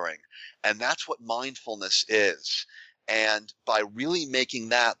we're hearing. And that's what mindfulness is. And by really making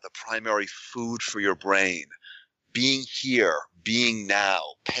that the primary food for your brain, being here, being now,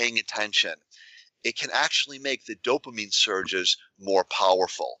 paying attention, it can actually make the dopamine surges more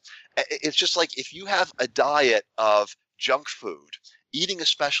powerful. It's just like if you have a diet of junk food, eating a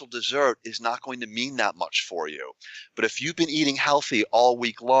special dessert is not going to mean that much for you. But if you've been eating healthy all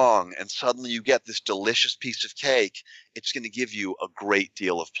week long and suddenly you get this delicious piece of cake, it's going to give you a great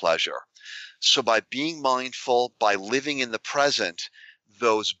deal of pleasure. So by being mindful, by living in the present,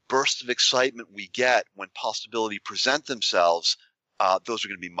 those bursts of excitement we get when possibility present themselves, those are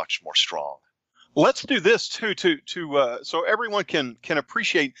going to be much more strong. Let's do this too, so everyone can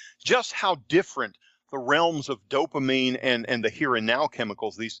appreciate just how different the realms of dopamine and the here and now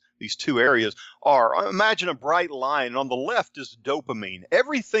chemicals, these two areas are. Imagine a bright line, and on the left is dopamine.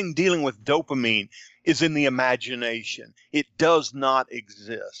 Everything dealing with dopamine is in the imagination. It does not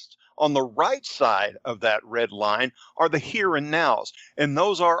exist. On the right side of that red line are the here and nows, and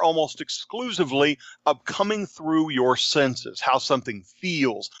those are almost exclusively coming through your senses, how something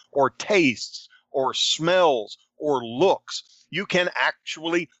feels or tastes or smells or looks. You can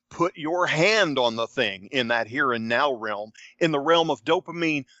actually put your hand on the thing in that here and now realm. In the realm of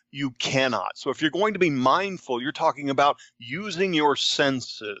dopamine, you cannot. So if you're going to be mindful, you're talking about using your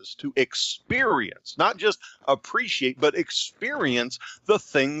senses to experience, not just appreciate, but experience the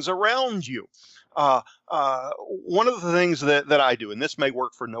things around you. One of the things that I do, and this may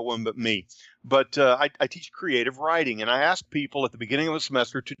work for no one but me, but I teach creative writing, and I ask people at the beginning of a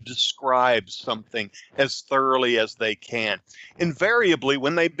semester to describe something as thoroughly as they can. Invariably,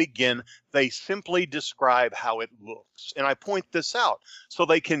 when they begin, they simply describe how it looks, and I point this out so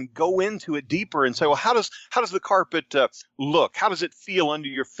they can go into it deeper and say, well, how does the carpet look? How does it feel under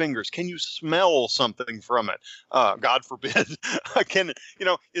your fingers? Can you smell something from it? God forbid.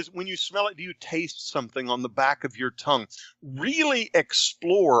 Is when you smell it, do you taste something on the back of your tongue? Really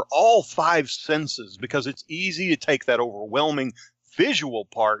explore all five senses, because it's easy to take that overwhelming visual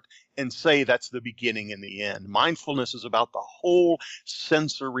part and say that's the beginning and the end. Mindfulness is about the whole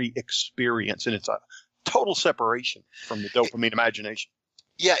sensory experience, and it's a total separation from the dopamine imagination.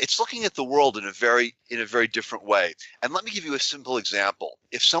 Yeah, it's looking at the world in a very different way. And let me give you a simple example.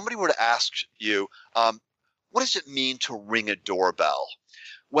 If somebody were to ask you, what does it mean to ring a doorbell?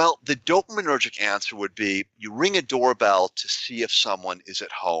 Well, the dopaminergic answer would be you ring a doorbell to see if someone is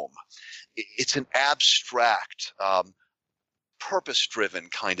at home. It's an abstract, purpose-driven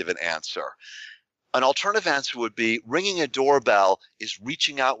kind of an answer. An alternative answer would be ringing a doorbell is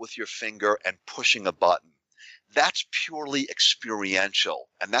reaching out with your finger and pushing a button. That's purely experiential,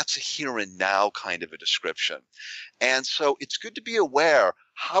 and that's a here and now kind of a description. And so it's good to be aware,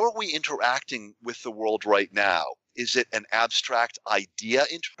 how are we interacting with the world right now? Is it an abstract idea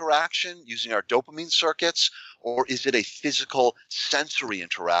interaction using our dopamine circuits, or is it a physical sensory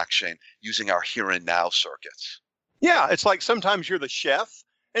interaction using our here and now circuits? Yeah, it's like sometimes you're the chef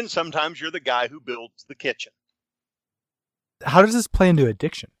and sometimes you're the guy who builds the kitchen. How does this play into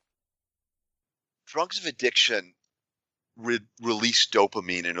addiction? Drugs of addiction release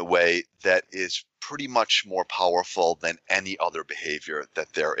dopamine in a way that is pretty much more powerful than any other behavior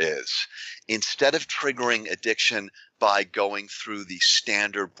that there is. Instead of triggering addiction by going through the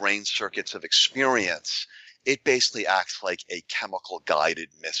standard brain circuits of experience, it basically acts like a chemical guided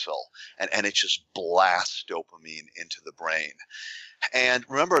missile, and it just blasts dopamine into the brain. And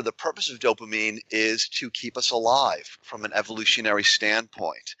remember, the purpose of dopamine is to keep us alive from an evolutionary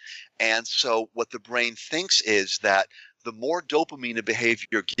standpoint. And so what the brain thinks is that the more dopamine a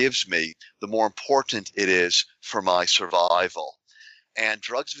behavior gives me, the more important it is for my survival. And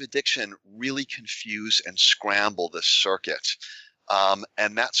drugs of addiction really confuse and scramble this circuit.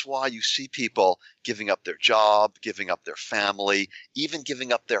 And that's why you see people giving up their job, giving up their family, even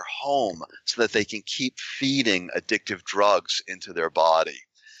giving up their home so that they can keep feeding addictive drugs into their body.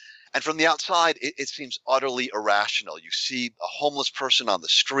 And from the outside, it seems utterly irrational. You see a homeless person on the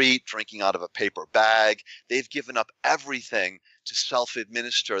street drinking out of a paper bag. They've given up everything to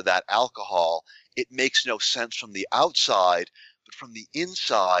self-administer that alcohol, it makes no sense from the outside, but from the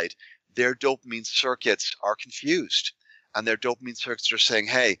inside, their dopamine circuits are confused. And their dopamine circuits are saying,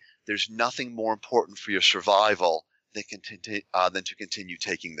 hey, there's nothing more important for your survival than to continue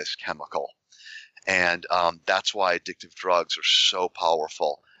taking this chemical. And that's why addictive drugs are so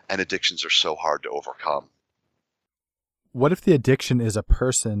powerful and addictions are so hard to overcome. What if the addiction is a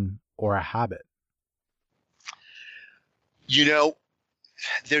person or a habit? You know,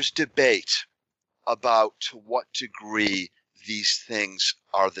 there's debate about to what degree these things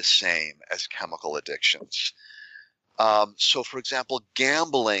are the same as chemical addictions. So, for example,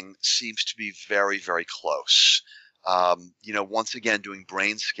 gambling seems to be very, very close. Once again, doing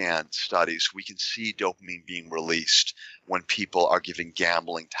brain scan studies, we can see dopamine being released when people are given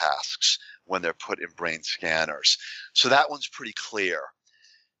gambling tasks, when they're put in brain scanners. So that one's pretty clear.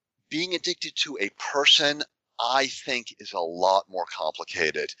 Being addicted to a person, I think, is a lot more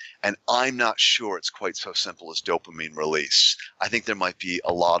complicated, and I'm not sure it's quite so simple as dopamine release. I think there might be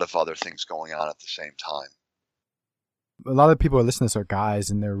a lot of other things going on at the same time. A lot of people who listen to this are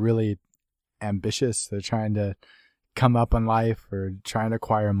guys, and they're really ambitious. They're trying to come up in life or trying to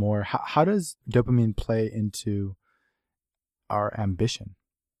acquire more. How does dopamine play into our ambition?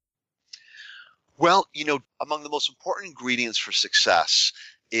 Well, among the most important ingredients for success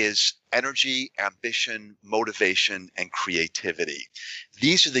is energy, ambition, motivation, and creativity.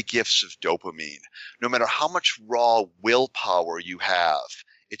 These are the gifts of dopamine. No matter how much raw willpower you have,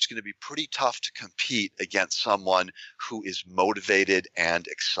 it's going to be pretty tough to compete against someone who is motivated and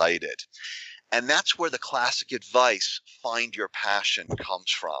excited. And that's where the classic advice, find your passion, comes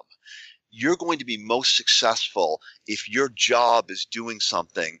from. You're going to be most successful if your job is doing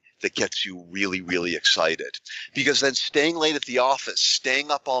something that gets you really, really excited. Because then staying late at the office,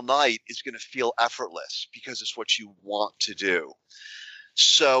 staying up all night is going to feel effortless because it's what you want to do.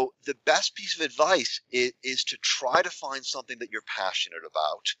 So the best piece of advice is to try to find something that you're passionate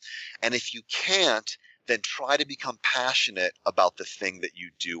about. And if you can't, then try to become passionate about the thing that you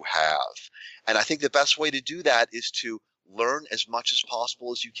do have. And I think the best way to do that is to learn as much as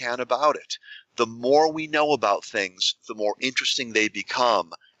possible as you can about it. The more we know about things, the more interesting they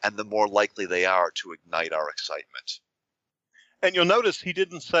become, and the more likely they are to ignite our excitement. And you'll notice he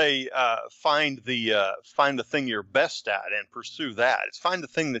didn't say find the thing you're best at and pursue that. It's find the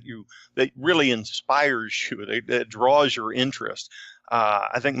thing that really inspires you, that draws your interest.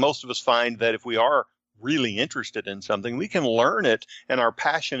 I think most of us find that if we are really interested in something, we can learn it, and our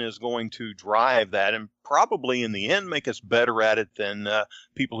passion is going to drive that, and probably in the end make us better at it than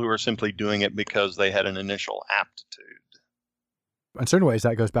people who are simply doing it because they had an initial aptitude. In certain ways,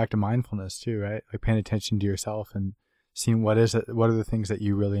 that goes back to mindfulness too, right? Like paying attention to yourself and seeing what are the things that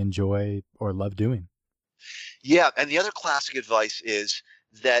you really enjoy or love doing. Yeah, and the other classic advice is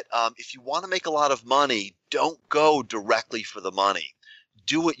that if you want to make a lot of money, don't go directly for the money.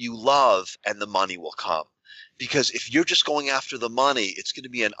 Do what you love and the money will come. Because if you're just going after the money, it's going to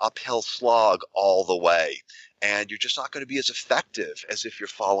be an uphill slog all the way. And you're just not going to be as effective as if you're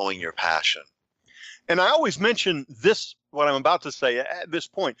following your passion. And I always mention this, what I'm about to say at this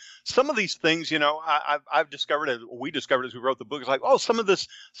point. Some of these things, I've discovered, we discovered as we wrote the book, it's like, some of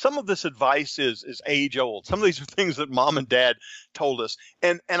this advice is age old. Some of these are things that mom and dad told us.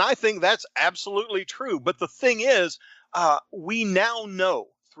 And I think that's absolutely true. But the thing is, we now know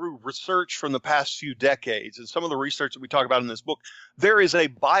through research from the past few decades and some of the research that we talk about in this book, there is a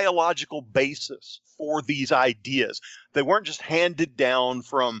biological basis for these ideas. They weren't just handed down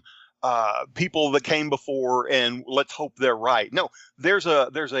from people that came before and let's hope they're right. No, there's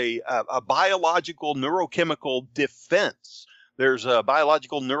a biological neurochemical defense. There's a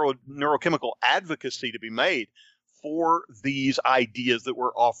biological neurochemical advocacy to be made for these ideas that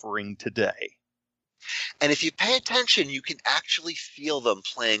we're offering today. And if you pay attention, you can actually feel them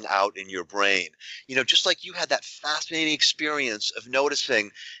playing out in your brain. Just like you had that fascinating experience of noticing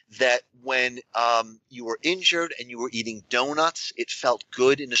that when you were injured and you were eating donuts, it felt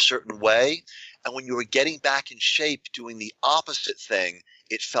good in a certain way. And when you were getting back in shape doing the opposite thing,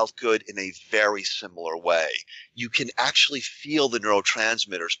 it felt good in a very similar way. You can actually feel the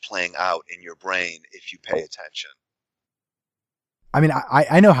neurotransmitters playing out in your brain if you pay attention. I mean,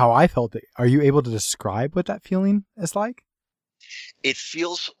 I know how I felt. Are you able to describe what that feeling is like? It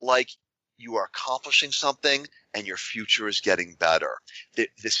feels like you are accomplishing something and your future is getting better. The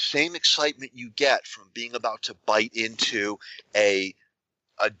same excitement you get from being about to bite into a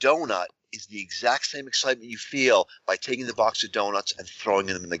donut is the exact same excitement you feel by taking the box of donuts and throwing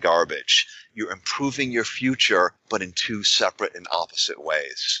them in the garbage. You're improving your future, but in two separate and opposite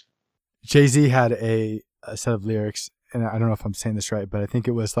ways. Jay-Z had a set of lyrics, and I don't know if I'm saying this right, but I think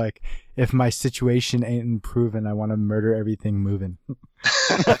it was like, if my situation ain't improving, I want to murder everything moving.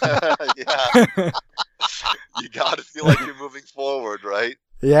 Yeah. You got to feel like you're moving forward, right?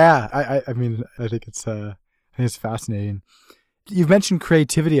 Yeah, I mean, I think it's fascinating. You've mentioned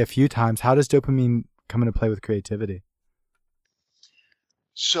creativity a few times. How does dopamine come into play with creativity?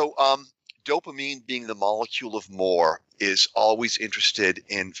 So, dopamine, being the molecule of more, is always interested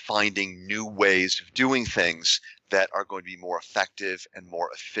in finding new ways of doing things that are going to be more effective and more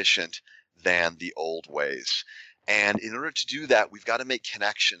efficient than the old ways. And in order to do that, we've got to make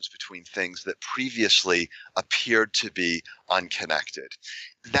connections between things that previously appeared to be unconnected.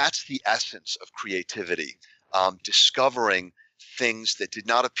 That's the essence of creativity, discovering things that did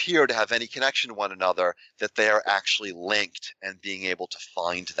not appear to have any connection to one another, that they are actually linked, and being able to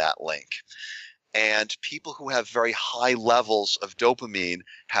find that link. And people who have very high levels of dopamine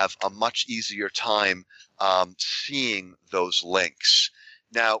have a much easier time seeing those links.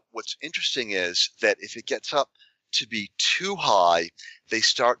 Now, what's interesting is that if it gets up to be too high, they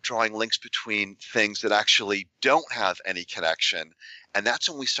start drawing links between things that actually don't have any connection. And that's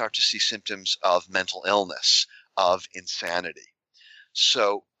when we start to see symptoms of mental illness, of insanity.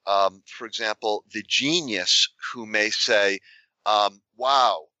 So, for example, the genius who may say,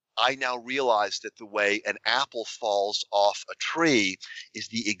 wow, I now realize that the way an apple falls off a tree is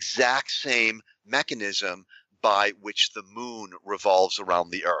the exact same mechanism by which the moon revolves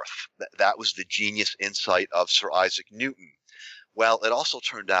around the earth. That was the genius insight of Sir Isaac Newton. Well, it also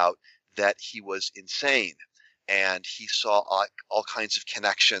turned out that he was insane, and he saw all kinds of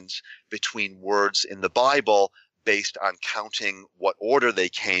connections between words in the Bible based on counting what order they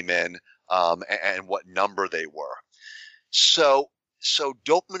came in and what number they were. So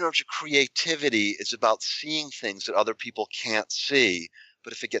dopaminergic creativity is about seeing things that other people can't see.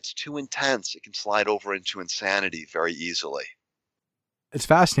 But if it gets too intense, it can slide over into insanity very easily. It's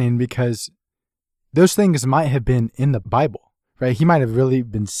fascinating because those things might have been in the Bible, right? He might have really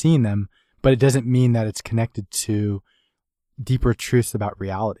been seeing them, but it doesn't mean that it's connected to deeper truths about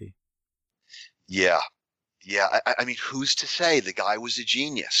reality. Yeah. I mean, who's to say? The guy was a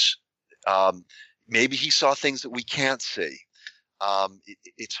genius. Maybe he saw things that we can't see.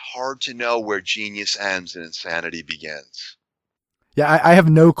 It's hard to know where genius ends and insanity begins. Yeah, I have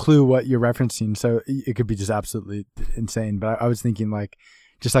no clue what you're referencing, so it could be just absolutely insane. But I was thinking, like,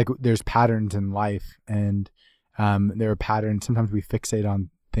 just like there's patterns in life, and there are patterns. Sometimes we fixate on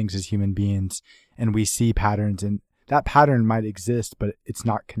things as human beings, and we see patterns, and that pattern might exist, but it's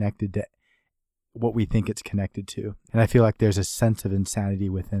not connected to what we think it's connected to. And I feel like there's a sense of insanity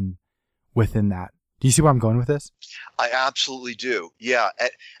within that. Do you see where I'm going with this? I absolutely do. Yeah.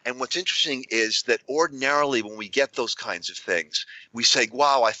 And what's interesting is that ordinarily when we get those kinds of things, we say,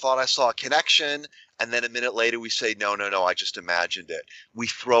 wow, I thought I saw a connection. And then a minute later we say, no, I just imagined it. We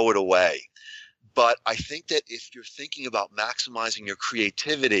throw it away. But I think that if you're thinking about maximizing your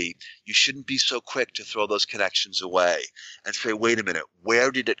creativity, you shouldn't be so quick to throw those connections away and say, wait a minute,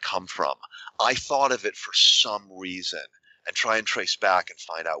 where did it come from? I thought of it for some reason, and try and trace back and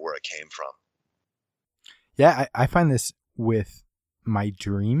find out where it came from. Yeah, I find this with my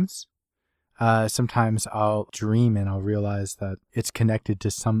dreams. Sometimes I'll dream and I'll realize that it's connected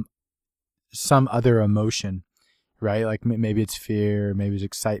to some other emotion, right? Like maybe it's fear, maybe it's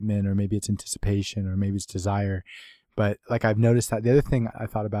excitement, or maybe it's anticipation, or maybe it's desire. But like I've noticed that. The other thing I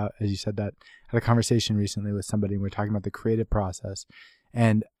thought about, as you said that, I had a conversation recently with somebody, and we were talking about the creative process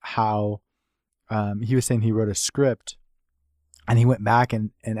and how he was saying he wrote a script and he went back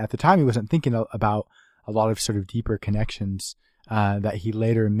and at the time he wasn't thinking about a lot of sort of deeper connections that he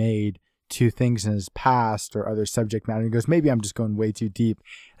later made to things in his past or other subject matter. He goes, maybe I'm just going way too deep.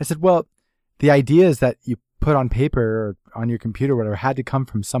 I said, well, the ideas that you put on paper or on your computer or whatever had to come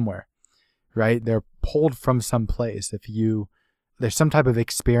from somewhere, right? They're pulled from some place. There's some type of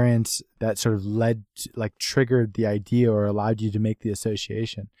experience that sort of triggered the idea or allowed you to make the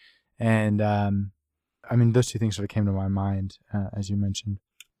association. And I mean, those two things sort of came to my mind as you mentioned.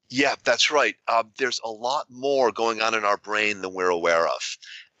 Yeah, that's right. There's a lot more going on in our brain than we're aware of.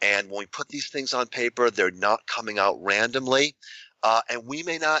 And when we put these things on paper, they're not coming out randomly. And we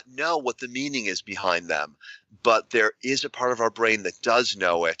may not know what the meaning is behind them, but there is a part of our brain that does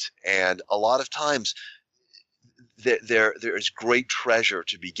know it. And a lot of times there is great treasure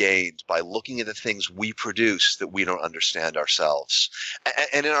to be gained by looking at the things we produce that we don't understand ourselves.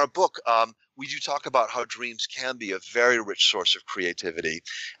 And in our book, we do talk about how dreams can be a very rich source of creativity.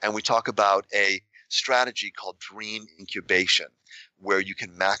 And we talk about a strategy called dream incubation, where you can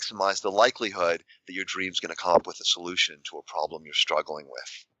maximize the likelihood that your dream's going to come up with a solution to a problem you're struggling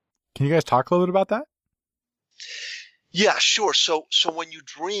with. Can you guys talk a little bit about that? Yeah, sure. So when you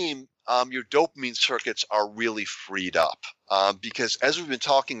dream, your dopamine circuits are really freed up, because as we've been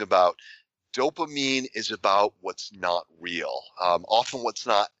talking about, dopamine is about what's not real, often what's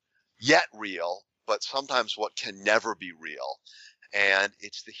not yet real, but sometimes what can never be real. And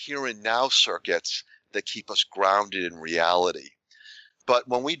it's the here and now circuits that keep us grounded in reality. But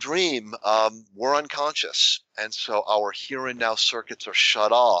when we dream, we're unconscious. And so our here and now circuits are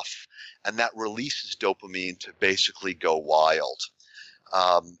shut off, and that releases dopamine to basically go wild.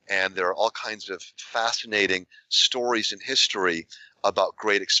 And there are all kinds of fascinating stories in history about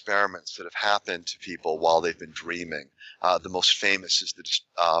great experiments that have happened to people while they've been dreaming. The most famous is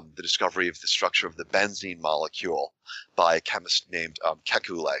the discovery of the structure of the benzene molecule by a chemist named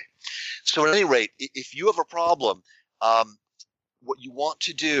Kekulé. So at any rate, if you have a problem, what you want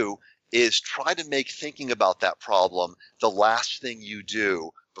to do is try to make thinking about that problem the last thing you do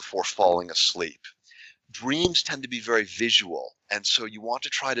before falling asleep. Dreams tend to be very visual, and so you want to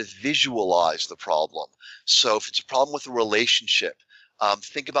try to visualize the problem. So if it's a problem with a relationship,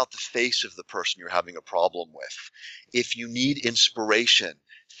 think about the face of the person you're having a problem with. If you need inspiration,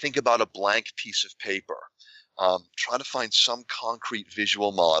 think about a blank piece of paper. Try to find some concrete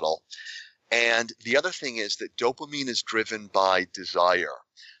visual model. And the other thing is that dopamine is driven by desire.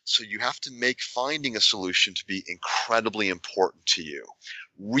 So you have to make finding a solution to be incredibly important to you.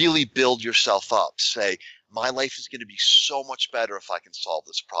 Really build yourself up. Say, my life is going to be so much better if I can solve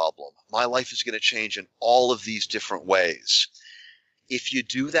this problem. My life is going to change in all of these different ways. If you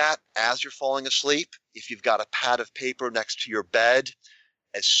do that as you're falling asleep, if you've got a pad of paper next to your bed,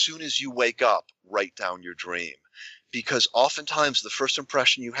 as soon as you wake up, write down your dream. Because oftentimes the first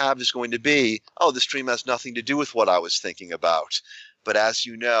impression you have is going to be, oh, this dream has nothing to do with what I was thinking about. But as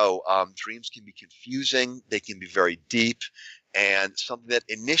you know, dreams can be confusing. They can be very deep. And something that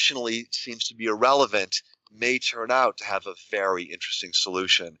initially seems to be irrelevant may turn out to have a very interesting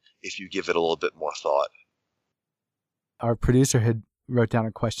solution if you give it a little bit more thought. Our producer had wrote down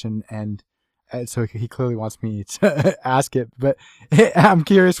a question, and so he clearly wants me to ask it. But I'm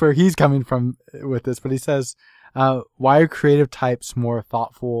curious where he's coming from with this. But he says, why are creative types more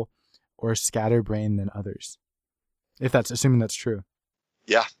thoughtful or scatterbrained than others? If that's assuming that's true.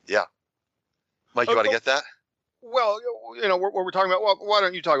 Yeah. Mike, you want to get that? Well, what we're talking about, well, why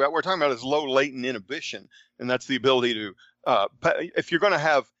don't you talk about, we're talking about is low latent inhibition. And that's the ability to, if you're going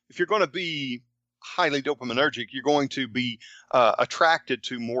to be highly dopaminergic, you're going to be attracted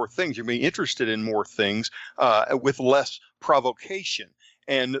to more things. You're going to be interested in more things with less provocation.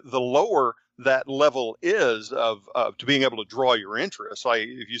 And the lower that level is of to being able to draw your interest. Like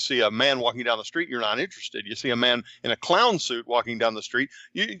if you see a man walking down the street, you're not interested. You see a man in a clown suit walking down the street,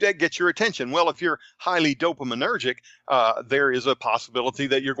 that gets your attention. Well, if you're highly dopaminergic, there is a possibility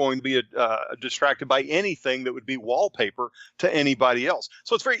that you're going to be distracted by anything that would be wallpaper to anybody else.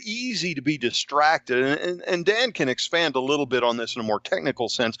 So it's very easy to be distracted. And Dan can expand a little bit on this in a more technical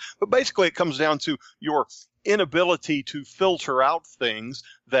sense. But basically, it comes down to your inability to filter out things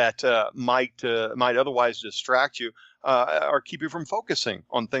that might otherwise distract you or keep you from focusing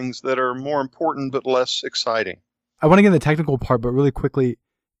on things that are more important but less exciting. I want to get in the technical part, but really quickly,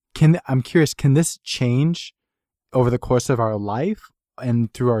 I'm curious, can this change over the course of our life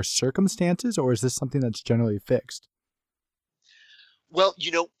and through our circumstances, or is this something that's generally fixed? Well,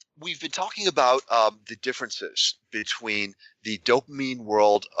 we've been talking about the differences between the dopamine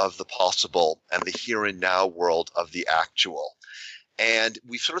world of the possible and the here and now world of the actual. And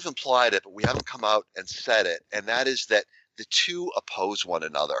we've sort of implied it, but we haven't come out and said it. And that is that the two oppose one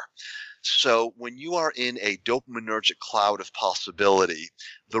another. So when you are in a dopaminergic cloud of possibility,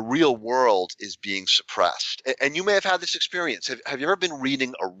 the real world is being suppressed. And you may have had this experience. Have you ever been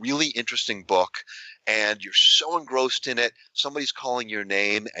reading a really interesting book and you're so engrossed in it, somebody's calling your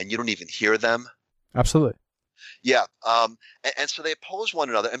name and you don't even hear them? Absolutely. Yeah. And so they oppose one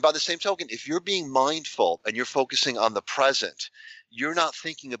another. And by the same token, if you're being mindful and you're focusing on the present, you're not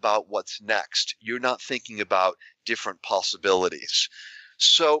thinking about what's next. You're not thinking about different possibilities.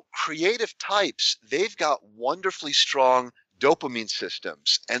 So creative types, they've got wonderfully strong dopamine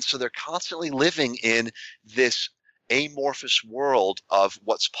systems. And so they're constantly living in this amorphous world of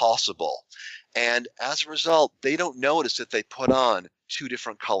what's possible. And as a result, they don't notice that they put on two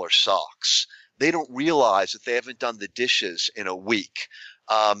different color socks. They don't realize that they haven't done the dishes in a week.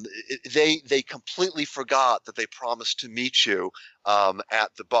 They completely forgot that they promised to meet you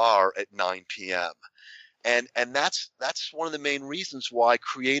at the bar at 9 p.m. And that's one of the main reasons why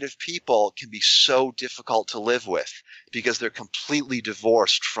creative people can be so difficult to live with, because they're completely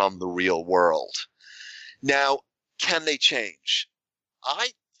divorced from the real world. Now, can they change? I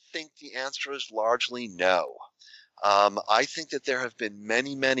think the answer is largely no. I think that there have been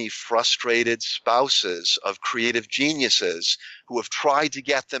many, many frustrated spouses of creative geniuses who have tried to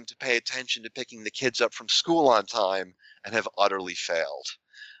get them to pay attention to picking the kids up from school on time and have utterly failed.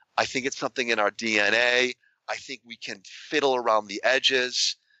 I think it's something in our DNA. I think we can fiddle around the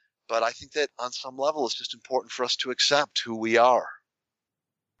edges, but I think that on some level it's just important for us to accept who we are.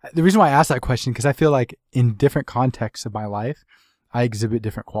 The reason why I asked that question, because I feel like in different contexts of my life, I exhibit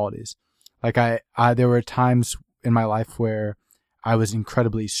different qualities. Like there were times in my life where I was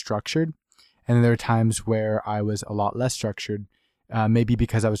incredibly structured, and then there were times where I was a lot less structured, maybe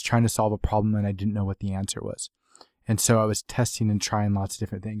because I was trying to solve a problem and I didn't know what the answer was. And so I was testing and trying lots of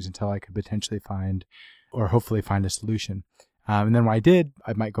different things until I could potentially find, or hopefully find, a solution. And then when I did,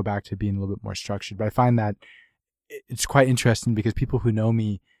 I might go back to being a little bit more structured. But I find that it's quite interesting because people who know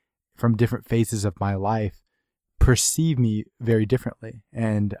me from different phases of my life perceive me very differently.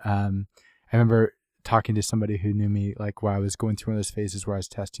 And I remember talking to somebody who knew me, like, where I was going through one of those phases where I was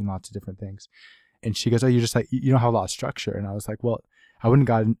testing lots of different things. And she goes, "Oh, you're just like, you don't have a lot of structure." And I was like, well, I wouldn't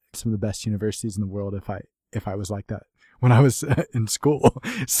have gotten some of the best universities in the world if I was like that when I was in school.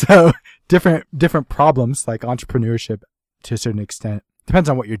 So different problems, like entrepreneurship to a certain extent, depends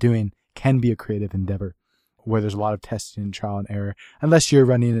on what you're doing, can be a creative endeavor where there's a lot of testing and trial and error. Unless you're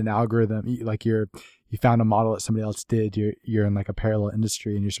running an algorithm, like you found a model that somebody else did, you're in like a parallel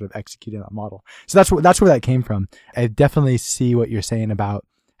industry and you're sort of executing that model. So that's where that came from. I definitely see what you're saying about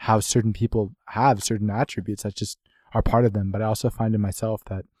how certain people have certain attributes that just are part of them. But I also find in myself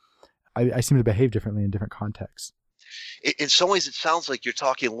that I seem to behave differently in different contexts. In some ways, it sounds like you're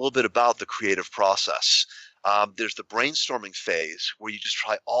talking a little bit about the creative process. There's the brainstorming phase where you just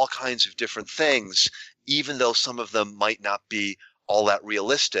try all kinds of different things, even though some of them might not be all that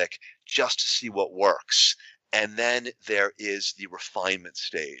realistic, just to see what works. And then there is the refinement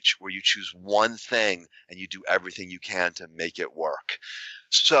stage where you choose one thing and you do everything you can to make it work.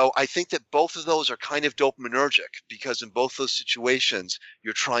 So I think that both of those are kind of dopaminergic, because in both those situations,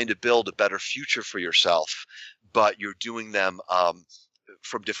 you're trying to build a better future for yourself, but you're doing them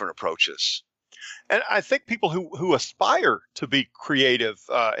from different approaches. And I think people who aspire to be creative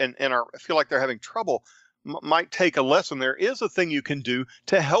and feel like they're having trouble might take a lesson. There is a thing you can do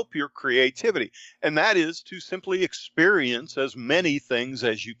to help your creativity, and that is to simply experience as many things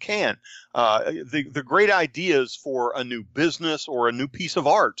as you can. The great ideas for a new business or a new piece of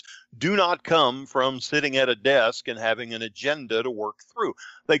art do not come from sitting at a desk and having an agenda to work through.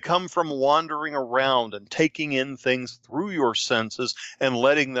 They come from wandering around and taking in things through your senses and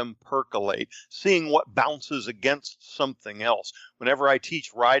letting them percolate, seeing what bounces against something else. Whenever I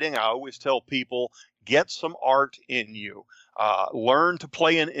teach writing, I always tell people, get some art in you. Learn to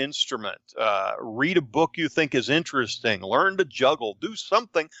play an instrument. Read a book you think is interesting. Learn to juggle. Do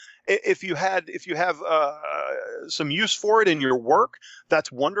something. If you have some use for it in your work,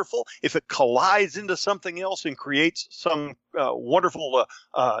 that's wonderful. If it collides into something else and creates some wonderful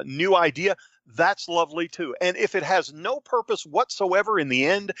new idea, that's lovely too. And if it has no purpose whatsoever in the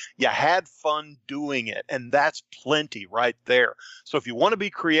end, you had fun doing it, and that's plenty right there. So if you want to be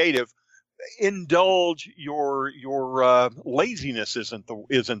creative, indulge your laziness isn't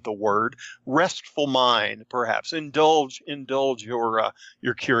the word. Restful mind, perhaps. Indulge your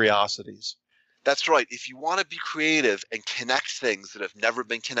curiosities. That's right. If you want to be creative and connect things that have never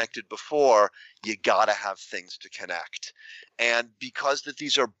been connected before, you got to have things to connect. And because that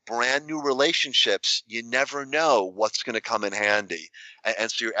these are brand new relationships, you never know what's going to come in handy.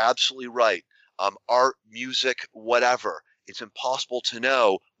 And so you're absolutely right. Art, music, whatever. It's impossible to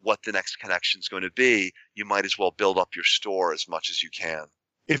know what the next connection is going to be. You might as well build up your store as much as you can.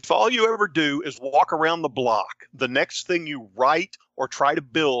 If all you ever do is walk around the block, the next thing you write or try to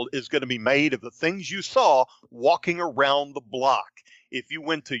build is going to be made of the things you saw walking around the block. If you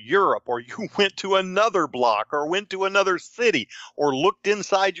went to Europe, or you went to another block, or went to another city, or looked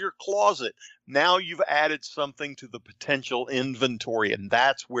inside your closet, now you've added something to the potential inventory, and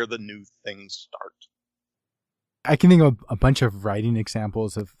that's where the new things start. I can think of a bunch of writing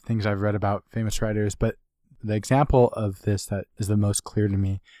examples of things I've read about famous writers, but the example of this that is the most clear to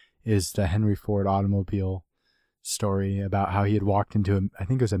me is the Henry Ford automobile story about how he had walked into I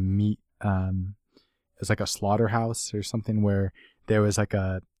think it was a meat, it was like a slaughterhouse or something, where there was like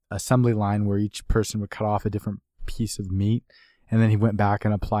a assembly line where each person would cut off a different piece of meat, and then he went back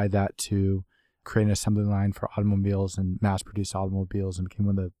and applied that to create an assembly line for automobiles and mass-produced automobiles, and became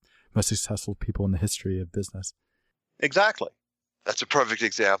one of the most successful people in the history of business. Exactly. That's a perfect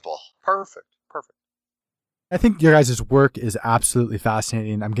example. Perfect. I think your guys' work is absolutely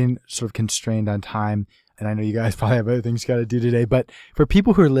fascinating. I'm getting sort of constrained on time, and I know you guys probably have other things you got to do today, but for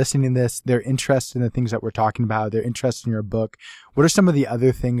people who are listening to this, they're interested in the things that we're talking about, they're interested in your book. What are some of the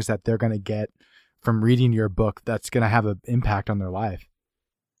other things that they're going to get from reading your book that's going to have an impact on their life?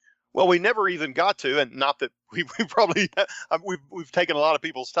 Well, we never even got to, and not that we probably we've taken a lot of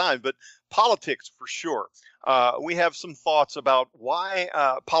people's time, but politics for sure. We have some thoughts about why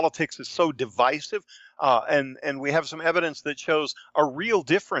politics is so divisive, and we have some evidence that shows a real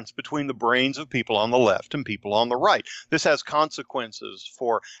difference between the brains of people on the left and people on the right. This has consequences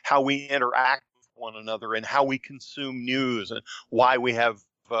for how we interact with one another and how we consume news, and why we have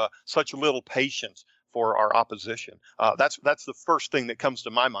such little patience for our opposition. That's the first thing that comes to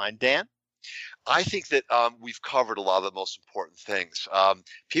my mind. Dan? I think that we've covered a lot of the most important things.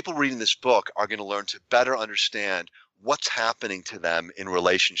 People reading this book are going to learn to better understand what's happening to them in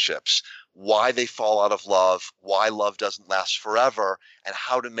relationships, why they fall out of love, why love doesn't last forever, and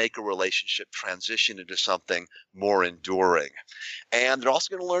how to make a relationship transition into something more enduring. And they're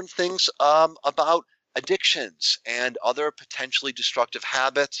also going to learn things about addictions and other potentially destructive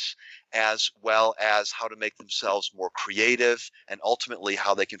habits, as well as how to make themselves more creative and ultimately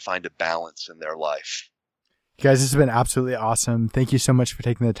how they can find a balance in their life. You guys, this has been absolutely awesome. Thank you so much for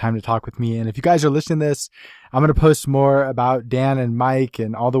taking the time to talk with me. And if you guys are listening to this, I'm going to post more about Dan and Mike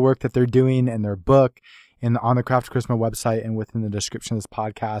and all the work that they're doing and their book on the Craft Charisma website and within the description of this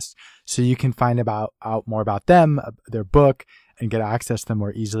podcast, so you can find out more about them, their book, and get access to them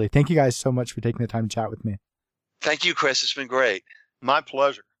more easily. Thank you guys so much for taking the time to chat with me. Thank you, Chris. It's been great. My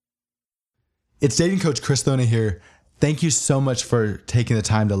pleasure. It's dating coach Chris Thona here. Thank you so much for taking the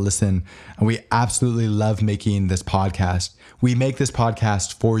time to listen. And we absolutely love making this podcast. We make this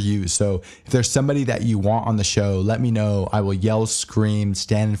podcast for you. So if there's somebody that you want on the show, let me know. I will yell, scream,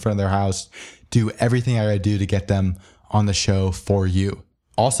 stand in front of their house, do everything I gotta do to get them on the show for you.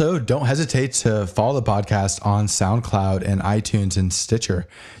 Also, don't hesitate to follow the podcast on SoundCloud and iTunes and Stitcher.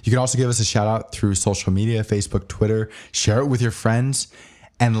 You can also give us a shout out through social media, Facebook, Twitter, share it with your friends.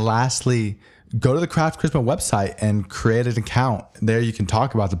 And lastly, go to the Craft Charisma website and create an account. There you can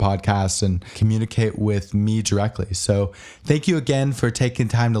talk about the podcast and communicate with me directly. So thank you again for taking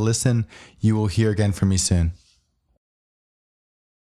time to listen. You will hear again from me soon.